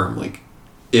confirm, like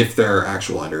if there are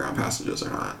actual underground passages or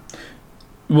not.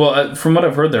 Well, from what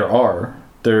I've heard, there are.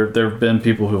 There have been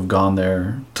people who have gone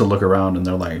there to look around, and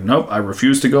they're like, nope, I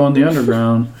refuse to go in the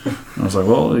underground. I was like,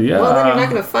 well, yeah. Well, then you're not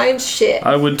going to find shit.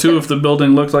 I would too if the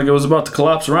building looked like it was about to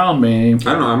collapse around me. I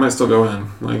don't know. I might still go in.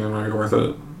 Like it might be worth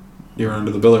it. You run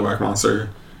into the Billywhack monster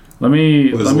Let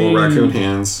me with his little raccoon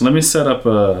hands. let me set up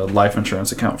a life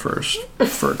insurance account first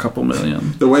for a couple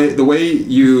million. The way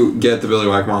you get the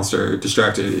Billywhack monster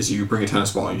distracted is you bring a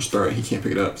tennis ball and you just throw it. He can't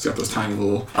pick it up. He's got those tiny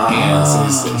little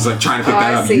hands. And he's like trying to pick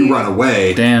that I up. see. You run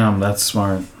away. Damn, that's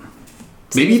smart.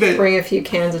 Maybe that. Bring a few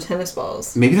cans of tennis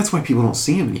balls. Maybe that's why people don't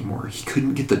see him anymore. He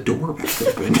couldn't get the door back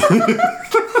open.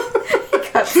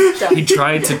 Got stuff. He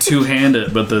tried to two-hand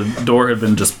it, but the door had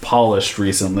been just polished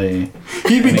recently.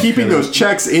 He'd been keeping those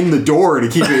checks in the door to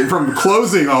keep it from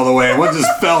closing all the way, and one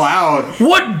just fell out.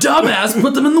 What dumbass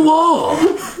put them in the wall?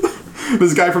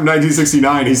 This guy from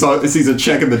 1969, he sees a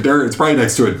check in the dirt. It's probably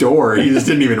next to a door. He just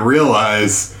didn't even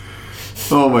realize.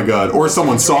 Oh my god! Or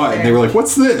someone saw it and they were like,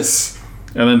 "What's this?"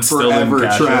 And then still didn't Forever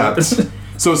cash trapped. it.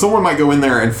 So someone might go in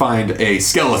there and find a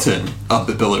skeleton of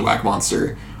the Billywhack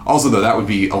monster. Also, though, that would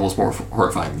be almost more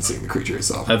horrifying than seeing the creature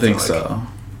itself. I think feel like. so.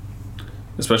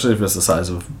 Especially if it's the size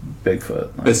of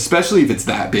Bigfoot. Like, Especially if it's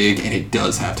that big and it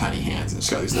does have tiny hands and it's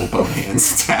got these little bone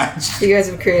hands attached. You guys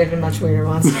have created a much weirder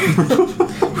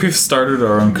monster. we've started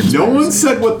our own conspiracy. No one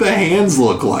said what the hands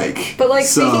look like. But, like,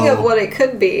 So- speaking of what it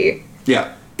could be,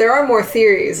 Yeah. there are more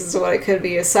theories as to what it could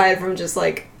be aside from just,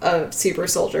 like, a super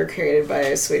soldier created by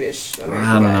a Swedish American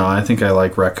I don't guy. know. I think I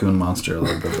like Raccoon Monster a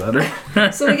little bit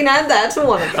better. So we can add that to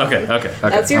one of them. Okay.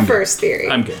 That's your I'm first theory.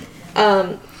 Good. I'm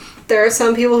good. There are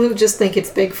some people who just think it's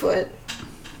Bigfoot.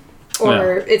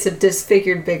 Or it's a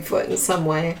disfigured Bigfoot in some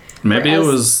way. Maybe Whereas-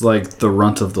 it was like the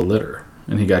runt of the litter,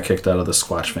 and he got kicked out of the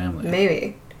Squatch family.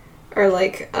 Maybe. Or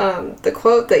like, the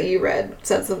quote that you read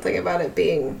said something about it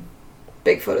being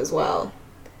Bigfoot as well.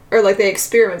 Or like they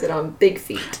experimented on Big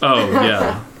Feet. Oh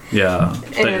yeah, yeah.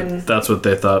 And- That's what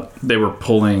they thought. They were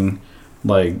pulling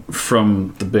like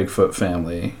from the Bigfoot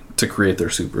family to create their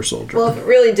super soldier. Well, if it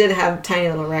really did have tiny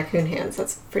little raccoon hands,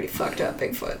 that's pretty fucked up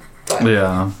Bigfoot. But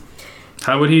Yeah.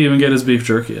 How would he even get his beef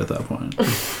jerky at that point?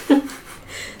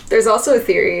 there's also a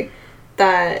theory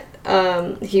that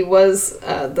he was,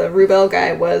 the Rubel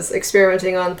guy was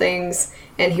experimenting on things,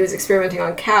 and he was experimenting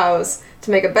on cows to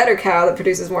make a better cow that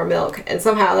produces more milk, and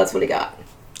somehow that's what he got.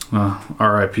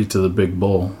 R.I.P. to the big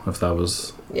bull if that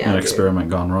was Yeah, an dude. experiment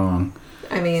gone wrong.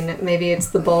 I mean, maybe it's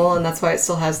the bull, and that's why it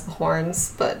still has the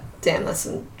horns, but damn, that's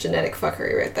some genetic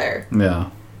fuckery right there. Yeah.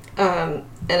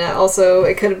 And also,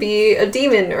 it could be a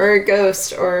demon or a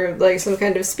ghost or like some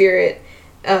kind of spirit.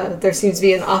 There seems to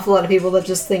be an awful lot of people that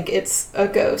just think it's a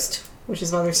ghost which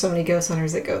is why there's so many ghost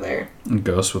hunters that go there. And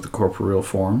ghosts with a corporeal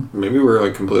form. Maybe we were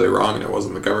like completely wrong and it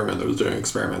wasn't the government that was doing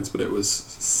experiments, but it was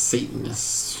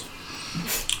Satanists.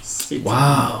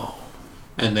 Wow.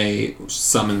 And they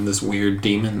summoned this weird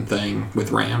demon thing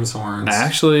with ram's horns.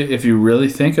 Actually, if you really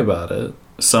think about it,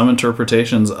 some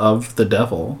interpretations of the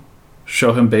devil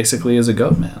show him basically as a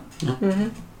goat man. Yeah.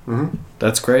 Mm-hmm. Mm-hmm.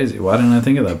 That's crazy. Why didn't I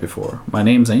think of that before? My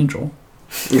name's Angel.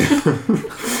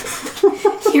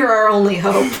 You're our only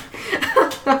hope.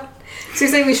 So you're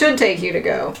saying we should take you to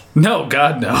go? No,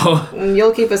 God, no. And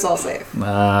you'll keep us all safe.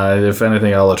 If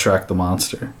anything, I'll attract the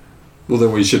monster. Well,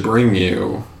 then we should bring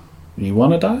you. You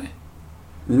want to die?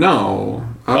 No.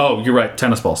 Oh, you're right.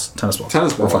 Tennis balls. Tennis balls.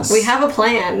 Tennis We're balls. fine. We have a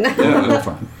plan. Yeah. We're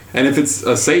fine. And if it's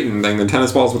a Satan thing, then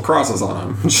tennis balls with crosses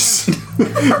on them. Just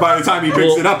by the time he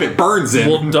picks it up, it burns him.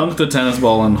 We'll dunk the tennis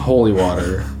ball in holy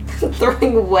water.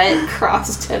 Throwing wet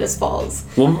crossed tennis balls.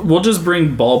 We'll just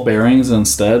bring ball bearings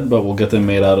instead, but we'll get them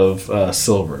made out of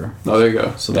silver. Oh, there you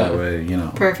go. So that way, you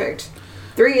know. Perfect.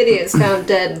 3 idiots found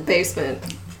dead in the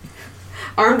basement.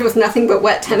 Armed with nothing but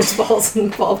wet tennis balls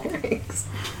and ball bearings.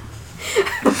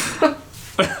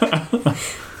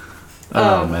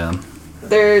 Oh, man.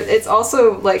 It's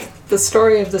also like the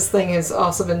story of this thing has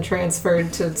also been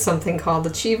transferred to something called the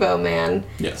Chivo Man,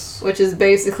 Yes. which is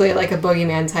basically like a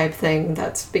boogeyman type thing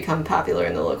that's become popular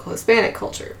in the local Hispanic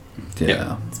culture.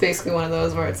 Yeah. It's basically one of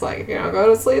those where it's like, if you don't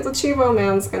go to sleep, the Chivo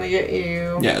Man's gonna get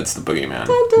you. Yeah, it's the boogeyman.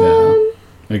 Dun, dun.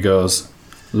 Yeah. It goes,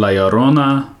 La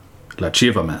Llorona, La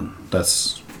Chiva Man.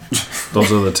 Those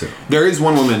are the two. There is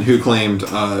one woman who claimed,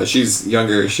 she's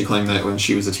younger, she claimed that when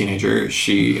she was a teenager,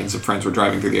 she and some friends were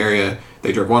driving through the area.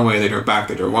 They drove one way, they drove back,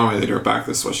 they drove one way, they drove back.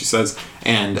 This is what she says.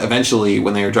 And eventually,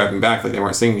 when they were driving back, like, they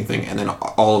weren't seeing anything. And then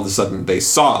all of a sudden, they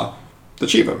saw the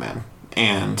Chiva Man.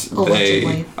 And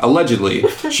allegedly,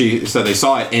 she said they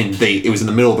saw it, and it was in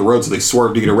the middle of the road, so they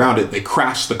swerved to get around it. They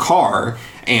crashed the car,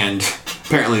 and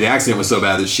apparently the accident was so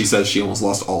bad that she says she almost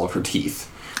lost all of her teeth.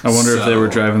 I wonder if they were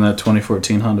driving that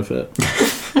 2014 Honda Fit.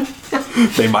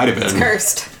 They might have been. It's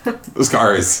cursed. Those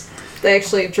cars. They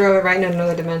actually drove it right in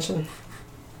another dimension.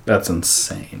 That's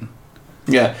insane.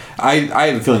 Yeah, I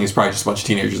have a feeling it's probably just a bunch of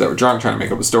teenagers that were drunk trying to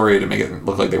make up a story to make it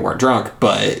look like they weren't drunk.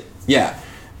 But yeah,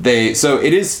 so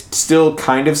it is still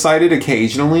kind of cited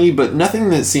occasionally, but nothing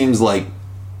that seems like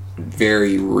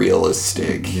very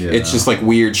realistic. Yeah. It's just like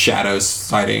weird shadow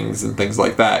sightings and things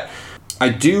like that. I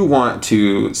do want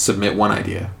to submit one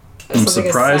idea. I'm Something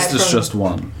surprised aside it's from just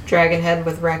one. Dragon head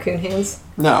with raccoon hands.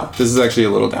 No, this is actually a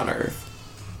little down to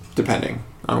earth, depending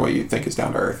on what you think is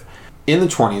down to earth. In the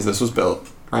 20s, this was built,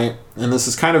 right? And this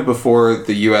is kind of before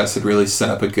the U.S. had really set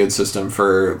up a good system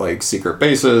for like secret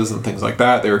bases and things like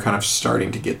that. They were kind of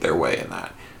starting to get their way in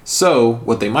that. So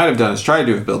what they might have done is try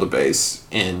to build a base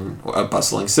in a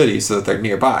bustling city so that they're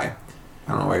nearby.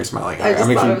 I don't know why you're smiling. I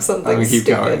just thought of something I'm gonna keep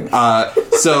stupid.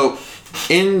 going. So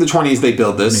in the 20s, they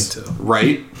build this, Me too.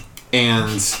 right?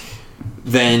 And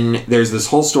then there's this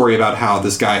whole story about how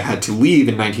this guy had to leave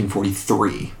in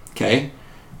 1943, okay?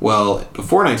 Well,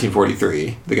 before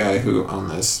 1943, the guy who owned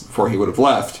this, before he would have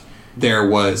left,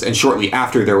 and shortly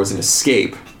after there was an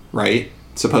escape, right?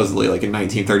 Supposedly, like a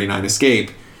 1939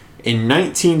 escape. In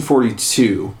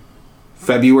 1942,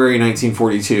 February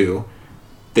 1942,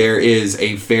 there is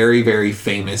a very, very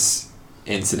famous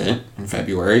incident in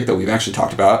February that we've actually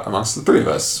talked about amongst the three of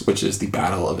us, which is the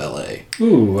Battle of LA.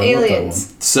 Ooh, I love that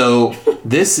Aliens. So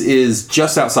this is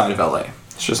just outside of LA.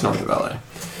 It's just north of LA.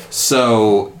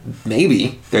 So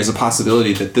maybe there's a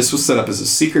possibility that this was set up as a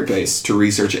secret base to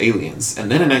research aliens.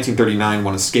 And then in 1939,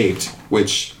 one escaped,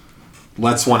 which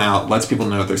lets people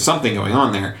know there's something going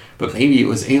on there. But maybe it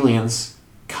was aliens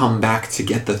come back to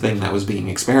get the thing that was being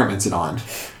experimented on.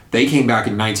 They came back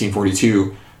in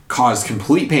 1942, caused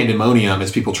complete pandemonium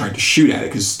as people tried to shoot at it.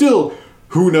 Because still,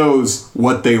 who knows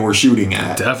what they were shooting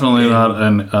at? Definitely not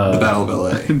an the Battle of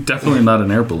LA. definitely not an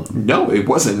air balloon. No, it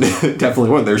wasn't. It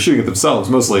definitely wasn't. They were shooting at themselves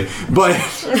mostly. But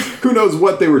who knows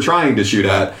what they were trying to shoot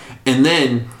at. And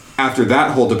then, after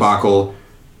that whole debacle,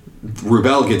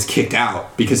 Rubel gets kicked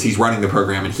out because he's running the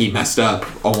program and he messed up,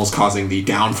 almost causing the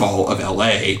downfall of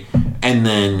LA. And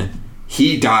then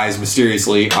he dies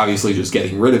mysteriously, obviously just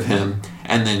getting rid of him.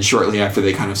 And then shortly after,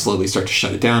 they kind of slowly start to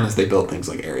shut it down as they build things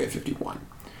like Area 51.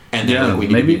 And they're like, we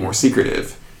need to be more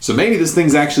secretive. So maybe this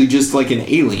thing's actually just like an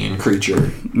alien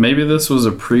creature. Maybe this was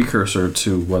a precursor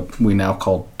to what we now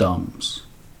call dumbs.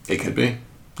 It could be.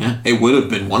 Yeah. It would have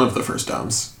been one of the first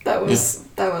dumbs. That was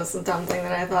the dumb thing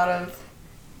that I thought of.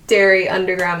 Derry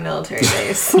Underground Military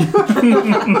Base.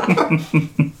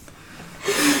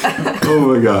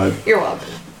 Oh my god. You're welcome.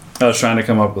 I was trying to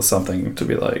come up with something to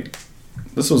be like,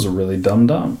 this was a really dumb.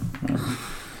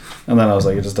 And then I was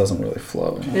like, it just doesn't really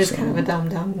flow. It is kind of a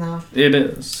dum-dum, though. It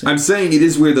is. I'm saying it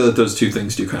is weird though that those two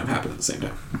things do kind of happen at the same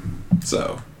time.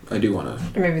 So I do want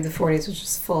to. Or maybe the 40s was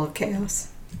just full of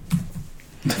chaos.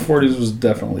 The 40s was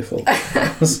definitely full.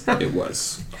 It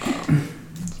was.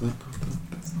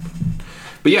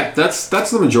 But yeah, that's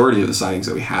the majority of the sightings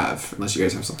that we have, unless you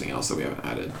guys have something else that we haven't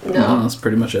added. No. That's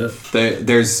pretty much it.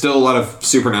 There's still a lot of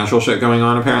supernatural shit going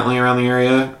on apparently around the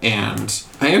area, and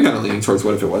I am kind of leaning towards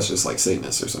what if it was just like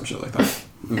Satanists or some shit like that.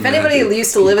 If anybody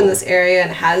used to live in this area and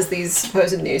has these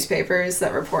supposed newspapers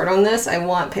that report on this, I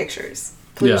want pictures.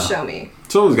 Please show me.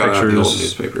 Someone's got to have the old Pictures,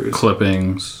 newspapers.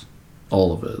 clippings,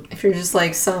 all of it. If you're just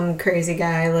like some crazy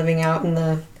guy living out in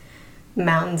the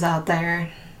mountains out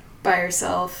there by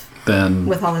yourself Then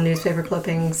with all the newspaper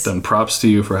clippings. then props to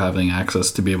you for having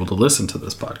access to be able to listen to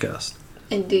this podcast.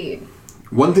 Indeed.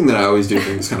 One thing that I always do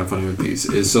think is kind of funny with these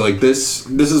is, so like this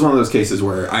is one of those cases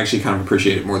where I actually kind of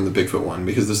appreciate it more than the Bigfoot one,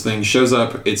 because this thing shows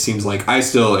up, it seems like I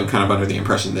still am kind of under the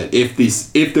impression that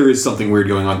if there is something weird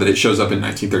going on, that it shows up in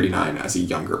 1939 as a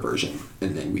younger version,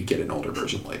 and then we get an older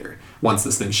version later. Once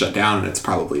this thing's shut down and it's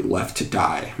probably left to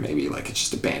die, maybe like it's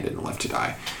just abandoned and left to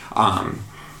die.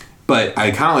 But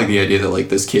I kind of like the idea that like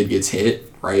this kid gets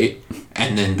hit, right?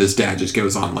 And then this dad just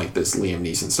goes on like this Liam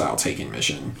Neeson style Taken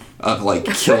mission of like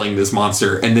killing this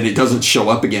monster, and then it doesn't show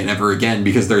up again ever again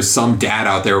because there's some dad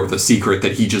out there with a secret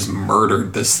that he just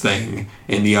murdered this thing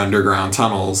in the underground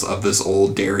tunnels of this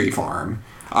old dairy farm.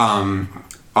 On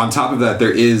top of that,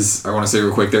 there is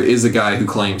a guy who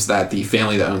claims that the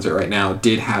family that owns it right now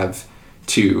did have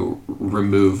to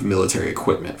remove military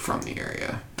equipment from the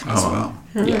area as well.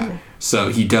 Yeah. So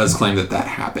he does claim that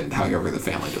happened. However, the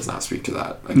family does not speak to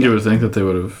that. Again. You would think that they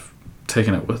would have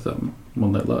taken it with them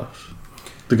when they left.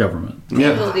 The government.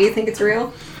 Yeah. Well, do you think it's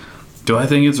real? Do I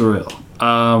think it's real?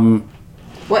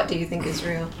 What do you think is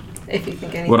real? If you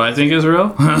think anything. What I think is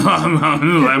real?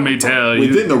 Let me tell you.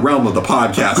 Within the realm of the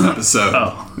podcast episode.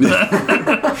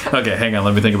 Okay, hang on.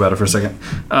 Let me think about it for a second.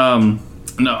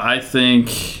 No, I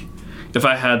think if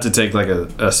I had to take like a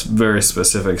very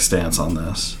specific stance on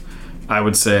this, I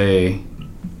would say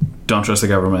don't trust the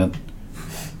government.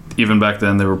 Even back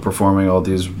then, they were performing all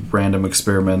these random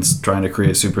experiments trying to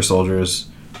create super soldiers.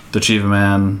 The Chiva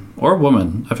man, or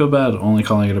woman, I feel bad only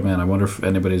calling it a man. I wonder if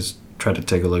anybody's tried to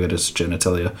take a look at his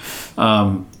genitalia.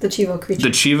 The Chiva creature. The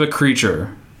Chiva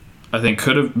creature, I think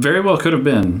could have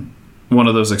been one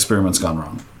of those experiments gone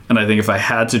wrong. And I think if I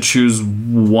had to choose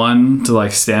one to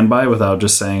like stand by without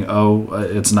just saying, oh,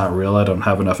 it's not real, I don't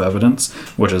have enough evidence,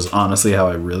 which is honestly how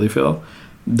I really feel,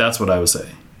 that's what I would say.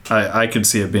 I could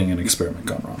see it being an experiment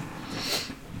gone wrong.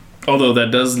 Although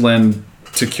that does lend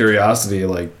to curiosity,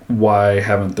 like why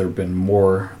haven't there been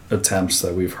more attempts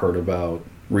that we've heard about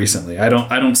recently? I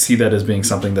don't see that as being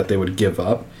something that they would give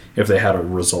up if they had a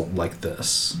result like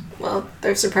this. Well,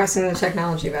 they're suppressing the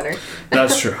technology better.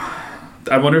 That's true.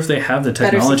 I wonder if they have the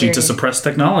technology to suppress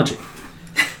technology.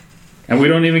 And we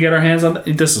don't even get our hands on that.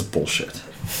 This is bullshit.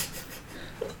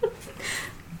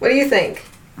 What do you think?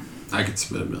 I could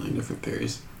submit a million different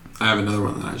theories. I have another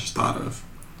one that I just thought of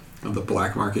the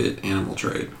black market animal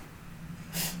trade.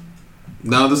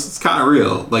 No, this is kind of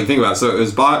real. Like, think about it. So it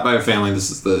was bought by a family. This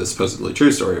is the supposedly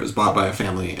true story. It was bought by a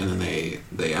family, and then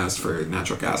they asked for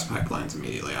natural gas pipelines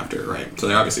immediately after, right? So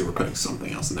they obviously were putting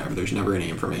something else in there, but there's never any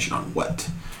information on what,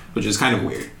 which is kind of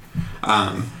weird.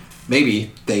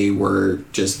 Maybe they were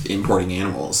just importing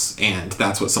animals, and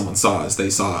that's what someone saw, is they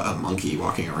saw a monkey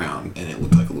walking around, and it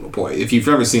looked like a little boy. If you've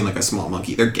ever seen, like, a small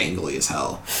monkey, they're gangly as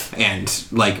hell. And,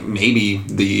 like, maybe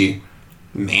the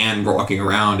man walking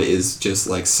around is just,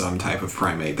 like, some type of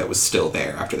primate that was still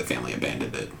there after the family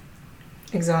abandoned it.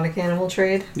 Exotic animal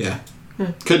trade? Yeah.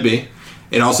 Could be.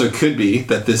 It also could be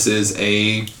that this is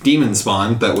a demon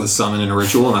spawn that was summoned in a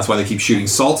ritual, and that's why they keep shooting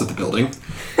salt at the building,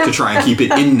 to try and keep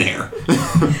it in there.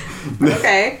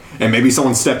 Okay. And maybe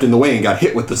someone stepped in the way and got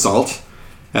hit with the salt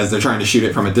as they're trying to shoot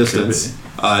it from a distance.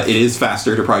 It is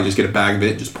faster to probably just get a bag of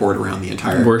it and just pour it around the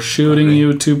entire... We're shooting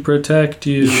you to protect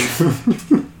you.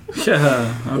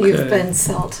 Yeah, okay. You've been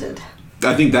salted.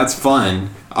 I think that's fun.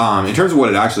 In terms of what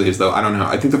it actually is, though, I don't know.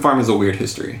 I think the farm has a weird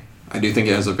history. I do think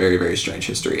it has a very, very strange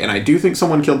history. And I do think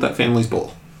someone killed that family's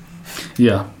bull.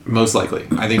 Yeah. Most likely.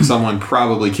 I think someone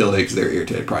probably killed it because they're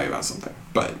irritated probably about something.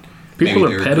 But people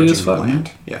are petty as fuck.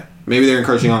 Land. Yeah. Maybe they're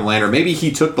encroaching on land, or maybe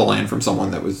he took the land from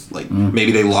someone that was, like,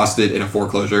 maybe they lost it in a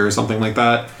foreclosure or something like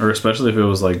that. Or especially if it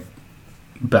was, like,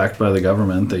 backed by the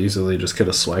government, they easily just could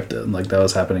have swiped it. Like, that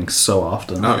was happening so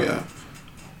often. Oh, yeah.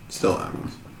 Still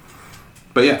happens.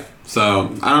 But, yeah.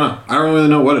 So, I don't know. I don't really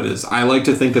know what it is. I like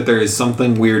to think that there is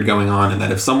something weird going on, and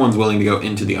that if someone's willing to go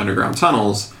into the underground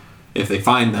tunnels, if they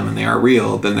find them and they are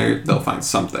real, then they'll find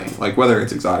something. Like whether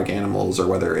it's exotic animals or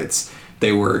whether it's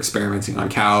they were experimenting on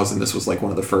cows and this was like one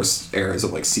of the first eras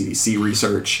of like CDC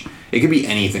research. It could be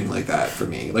anything like that for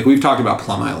me. Like we've talked about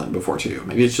Plum Island before too.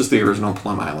 Maybe it's just the original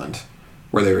Plum Island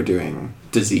where they were doing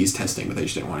disease testing, but they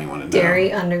just didn't want anyone to know.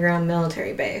 Derry Underground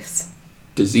Military Base.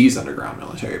 Disease Underground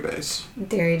Military Base.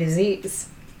 Derry disease.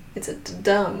 It's a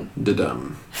dumb.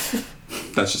 Da-dum.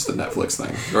 That's just the Netflix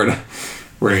thing. We're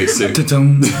gonna get sued. I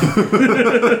don't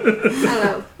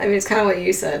know. I mean, it's kind of what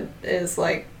you said. Is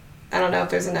like, I don't know if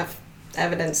there's enough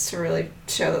evidence to really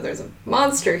show that there's a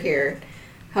monster here.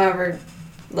 However,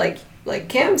 like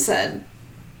Cam said,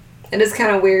 it is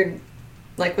kind of weird,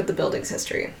 like with the building's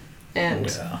history,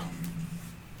 and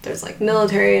there's like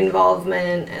military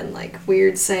involvement and like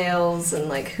weird sales and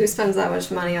like who spends that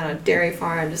much money on a dairy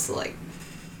farm just to like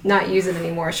not use it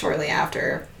anymore shortly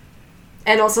after,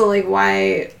 and also like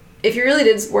why, if you really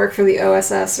did work for the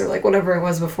OSS or like whatever it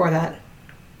was before that,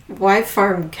 why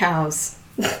farm cows?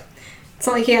 It's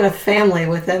not like he had a family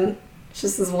with him. It's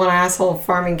just this one asshole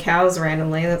farming cows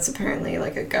randomly that's apparently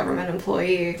like a government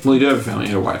employee. Well, he did have a family.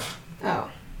 He had a wife. Oh.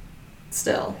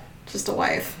 Still. Just a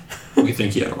wife. We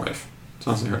think he had a wife. It's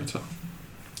honestly hard to tell.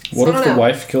 What if the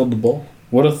wife killed the bull?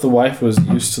 What if the wife was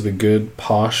used to the good,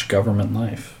 posh government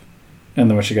life? And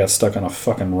then when she got stuck on a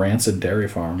fucking rancid dairy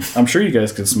farm. I'm sure you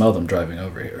guys could smell them driving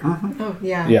over here. Mm-hmm. Oh,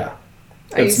 yeah. Yeah.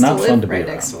 I It's used not to fun live to be right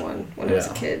around. next to one when I was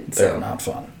a kid. So They're not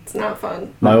fun. It's not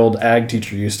fun. My old ag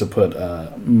teacher used to put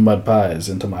mud pies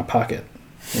into my pocket.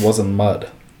 It wasn't mud.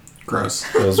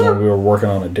 Gross. It was when we were working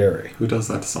on a dairy. Who does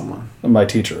that to someone? My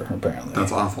teacher, apparently.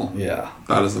 That's awful. Yeah.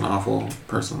 That is an awful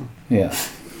person. Yeah.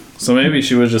 So maybe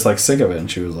she was just like sick of it and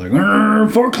she was like,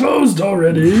 foreclosed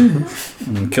already.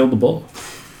 And killed the bull.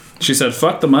 She said,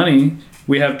 fuck the money.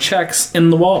 We have checks in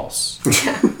the walls.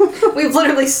 We've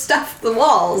literally stuffed the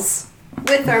walls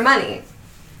with our money.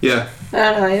 Yeah. I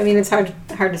don't know. I mean, it's hard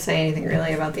to say anything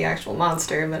really about the actual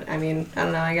monster, but I mean, I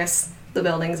don't know. I guess the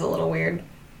building's a little weird.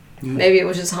 Yeah. Maybe it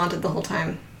was just haunted the whole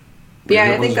time. But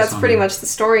yeah, I think that's pretty much the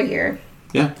story here.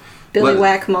 Yeah. Billy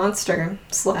Whack Monster /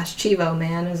 Chivo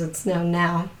Man, as it's known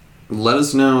now. Let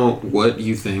us know what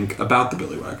you think about the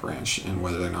Billy Whack Ranch and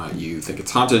whether or not you think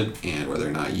it's haunted and whether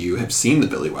or not you have seen the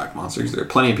Billy Whack monster, because there are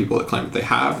plenty of people that claim that they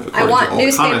have. I want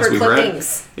newspaper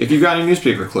clippings. If you've got any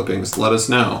newspaper clippings, let us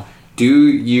know. Do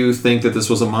you think that this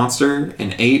was a monster,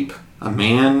 an ape, a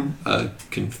man, a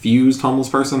confused homeless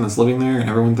person that's living there and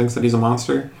everyone thinks that he's a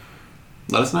monster?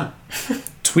 Let us know.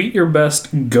 Tweet your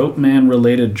best Goatman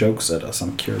related jokes at us.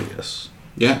 I'm curious.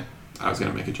 Yeah. I was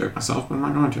going to make a joke myself, but I'm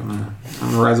not going to. I'm going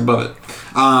to rise above it.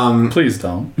 Please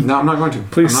don't. No, I'm not going to.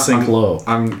 Please sink low.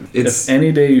 If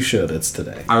any day you should, it's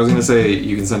today. I was going to say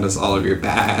you can send us all of your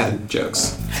bad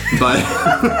jokes, but...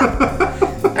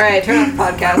 All right, turn off the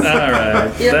podcast. All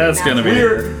right, that's going to be...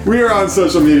 We are on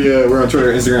social media. We're on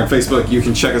Twitter, Instagram, Facebook. You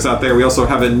can check us out there. We also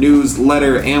have a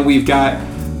newsletter, and we've got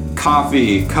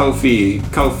Ko-fi,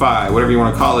 whatever you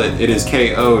want to call it. It is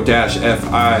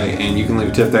KO-FI, and you can leave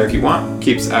a tip there if you want.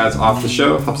 Keeps ads off the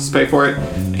show, helps us pay for it,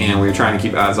 and we're trying to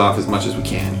keep ads off as much as we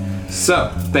can.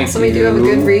 So, thank you. So we do have a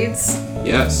Goodreads.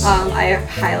 Yes. I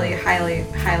highly, highly,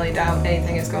 highly doubt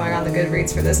anything is going on the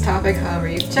Goodreads for this topic. However,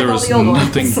 you can check all the old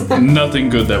ones. Nothing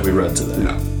good that we read today.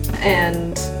 No.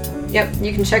 And, yep,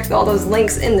 you can check all those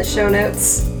links in the show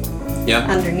notes. Yeah.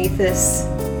 Underneath this.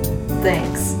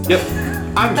 Thanks. Yep.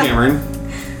 I'm Cameron.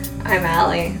 I'm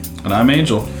Allie. And I'm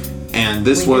Angel. And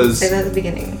this We didn't was... say that at the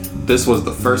beginning. This was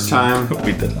the first time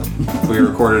We did that. we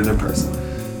recorded in person.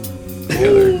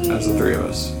 Together, as the three of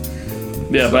us.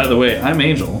 Yeah, by the way, I'm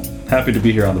Angel. Happy to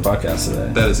be here on the podcast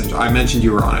today. That is Angel. I mentioned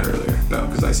you were on it earlier, though,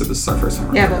 because I said this is our first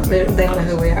time. Yeah, but they don't know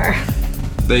who we are.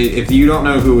 If you don't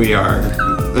know who we are...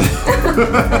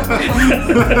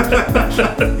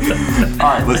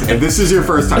 Alright, listen, if this is your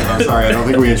first time, I'm sorry, I don't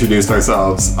think we introduced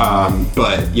ourselves.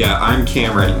 But yeah, I'm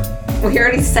Cameron. We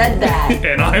already said that.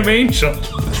 And I'm Angel.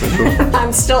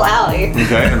 I'm still Allie.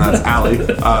 Okay, and that's Allie.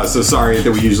 So sorry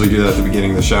that we usually do that at the beginning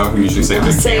of the show. We usually say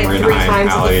I'm Cameron, I'm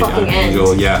Allie, I'm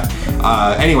Angel. Yeah.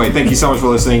 Anyway, thank you so much for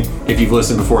listening. If you've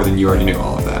listened before, then you already knew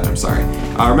all of that. I'm sorry.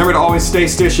 Remember to always stay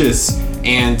stitious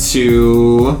and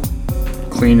to...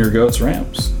 Clean your goat's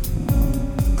ramps.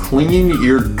 Clean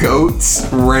your goat's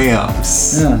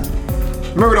ramps. Yeah.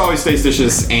 Remember to always stay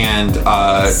stitious and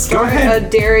go ahead. A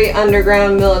Derry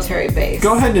Underground Military Base.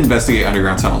 Go ahead and investigate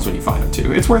underground tunnels when you find them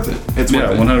too. It's worth it. It's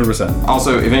worth it. 100%.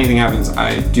 Also, if anything happens,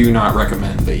 I do not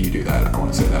recommend that you do that. I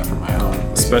want to say that from my own.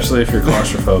 Especially if you're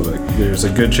claustrophobic. There's a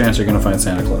good chance you're going to find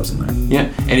Santa Claus in there.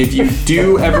 Yeah, and if you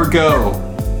do ever go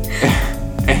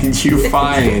and you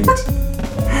find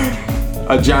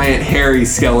a giant hairy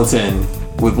skeleton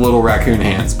with little raccoon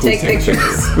hands. Please Take pictures.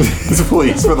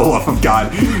 Please, for the love of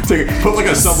God, put like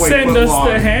a subway Send foot us long.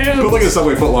 the hands. Put like a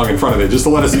subway foot long in front of it, just to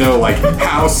let us know like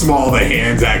how small the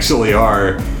hands actually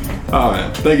are. Oh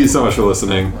man, thank you so much for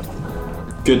listening.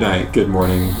 Good night. Good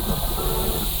morning.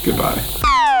 Goodbye.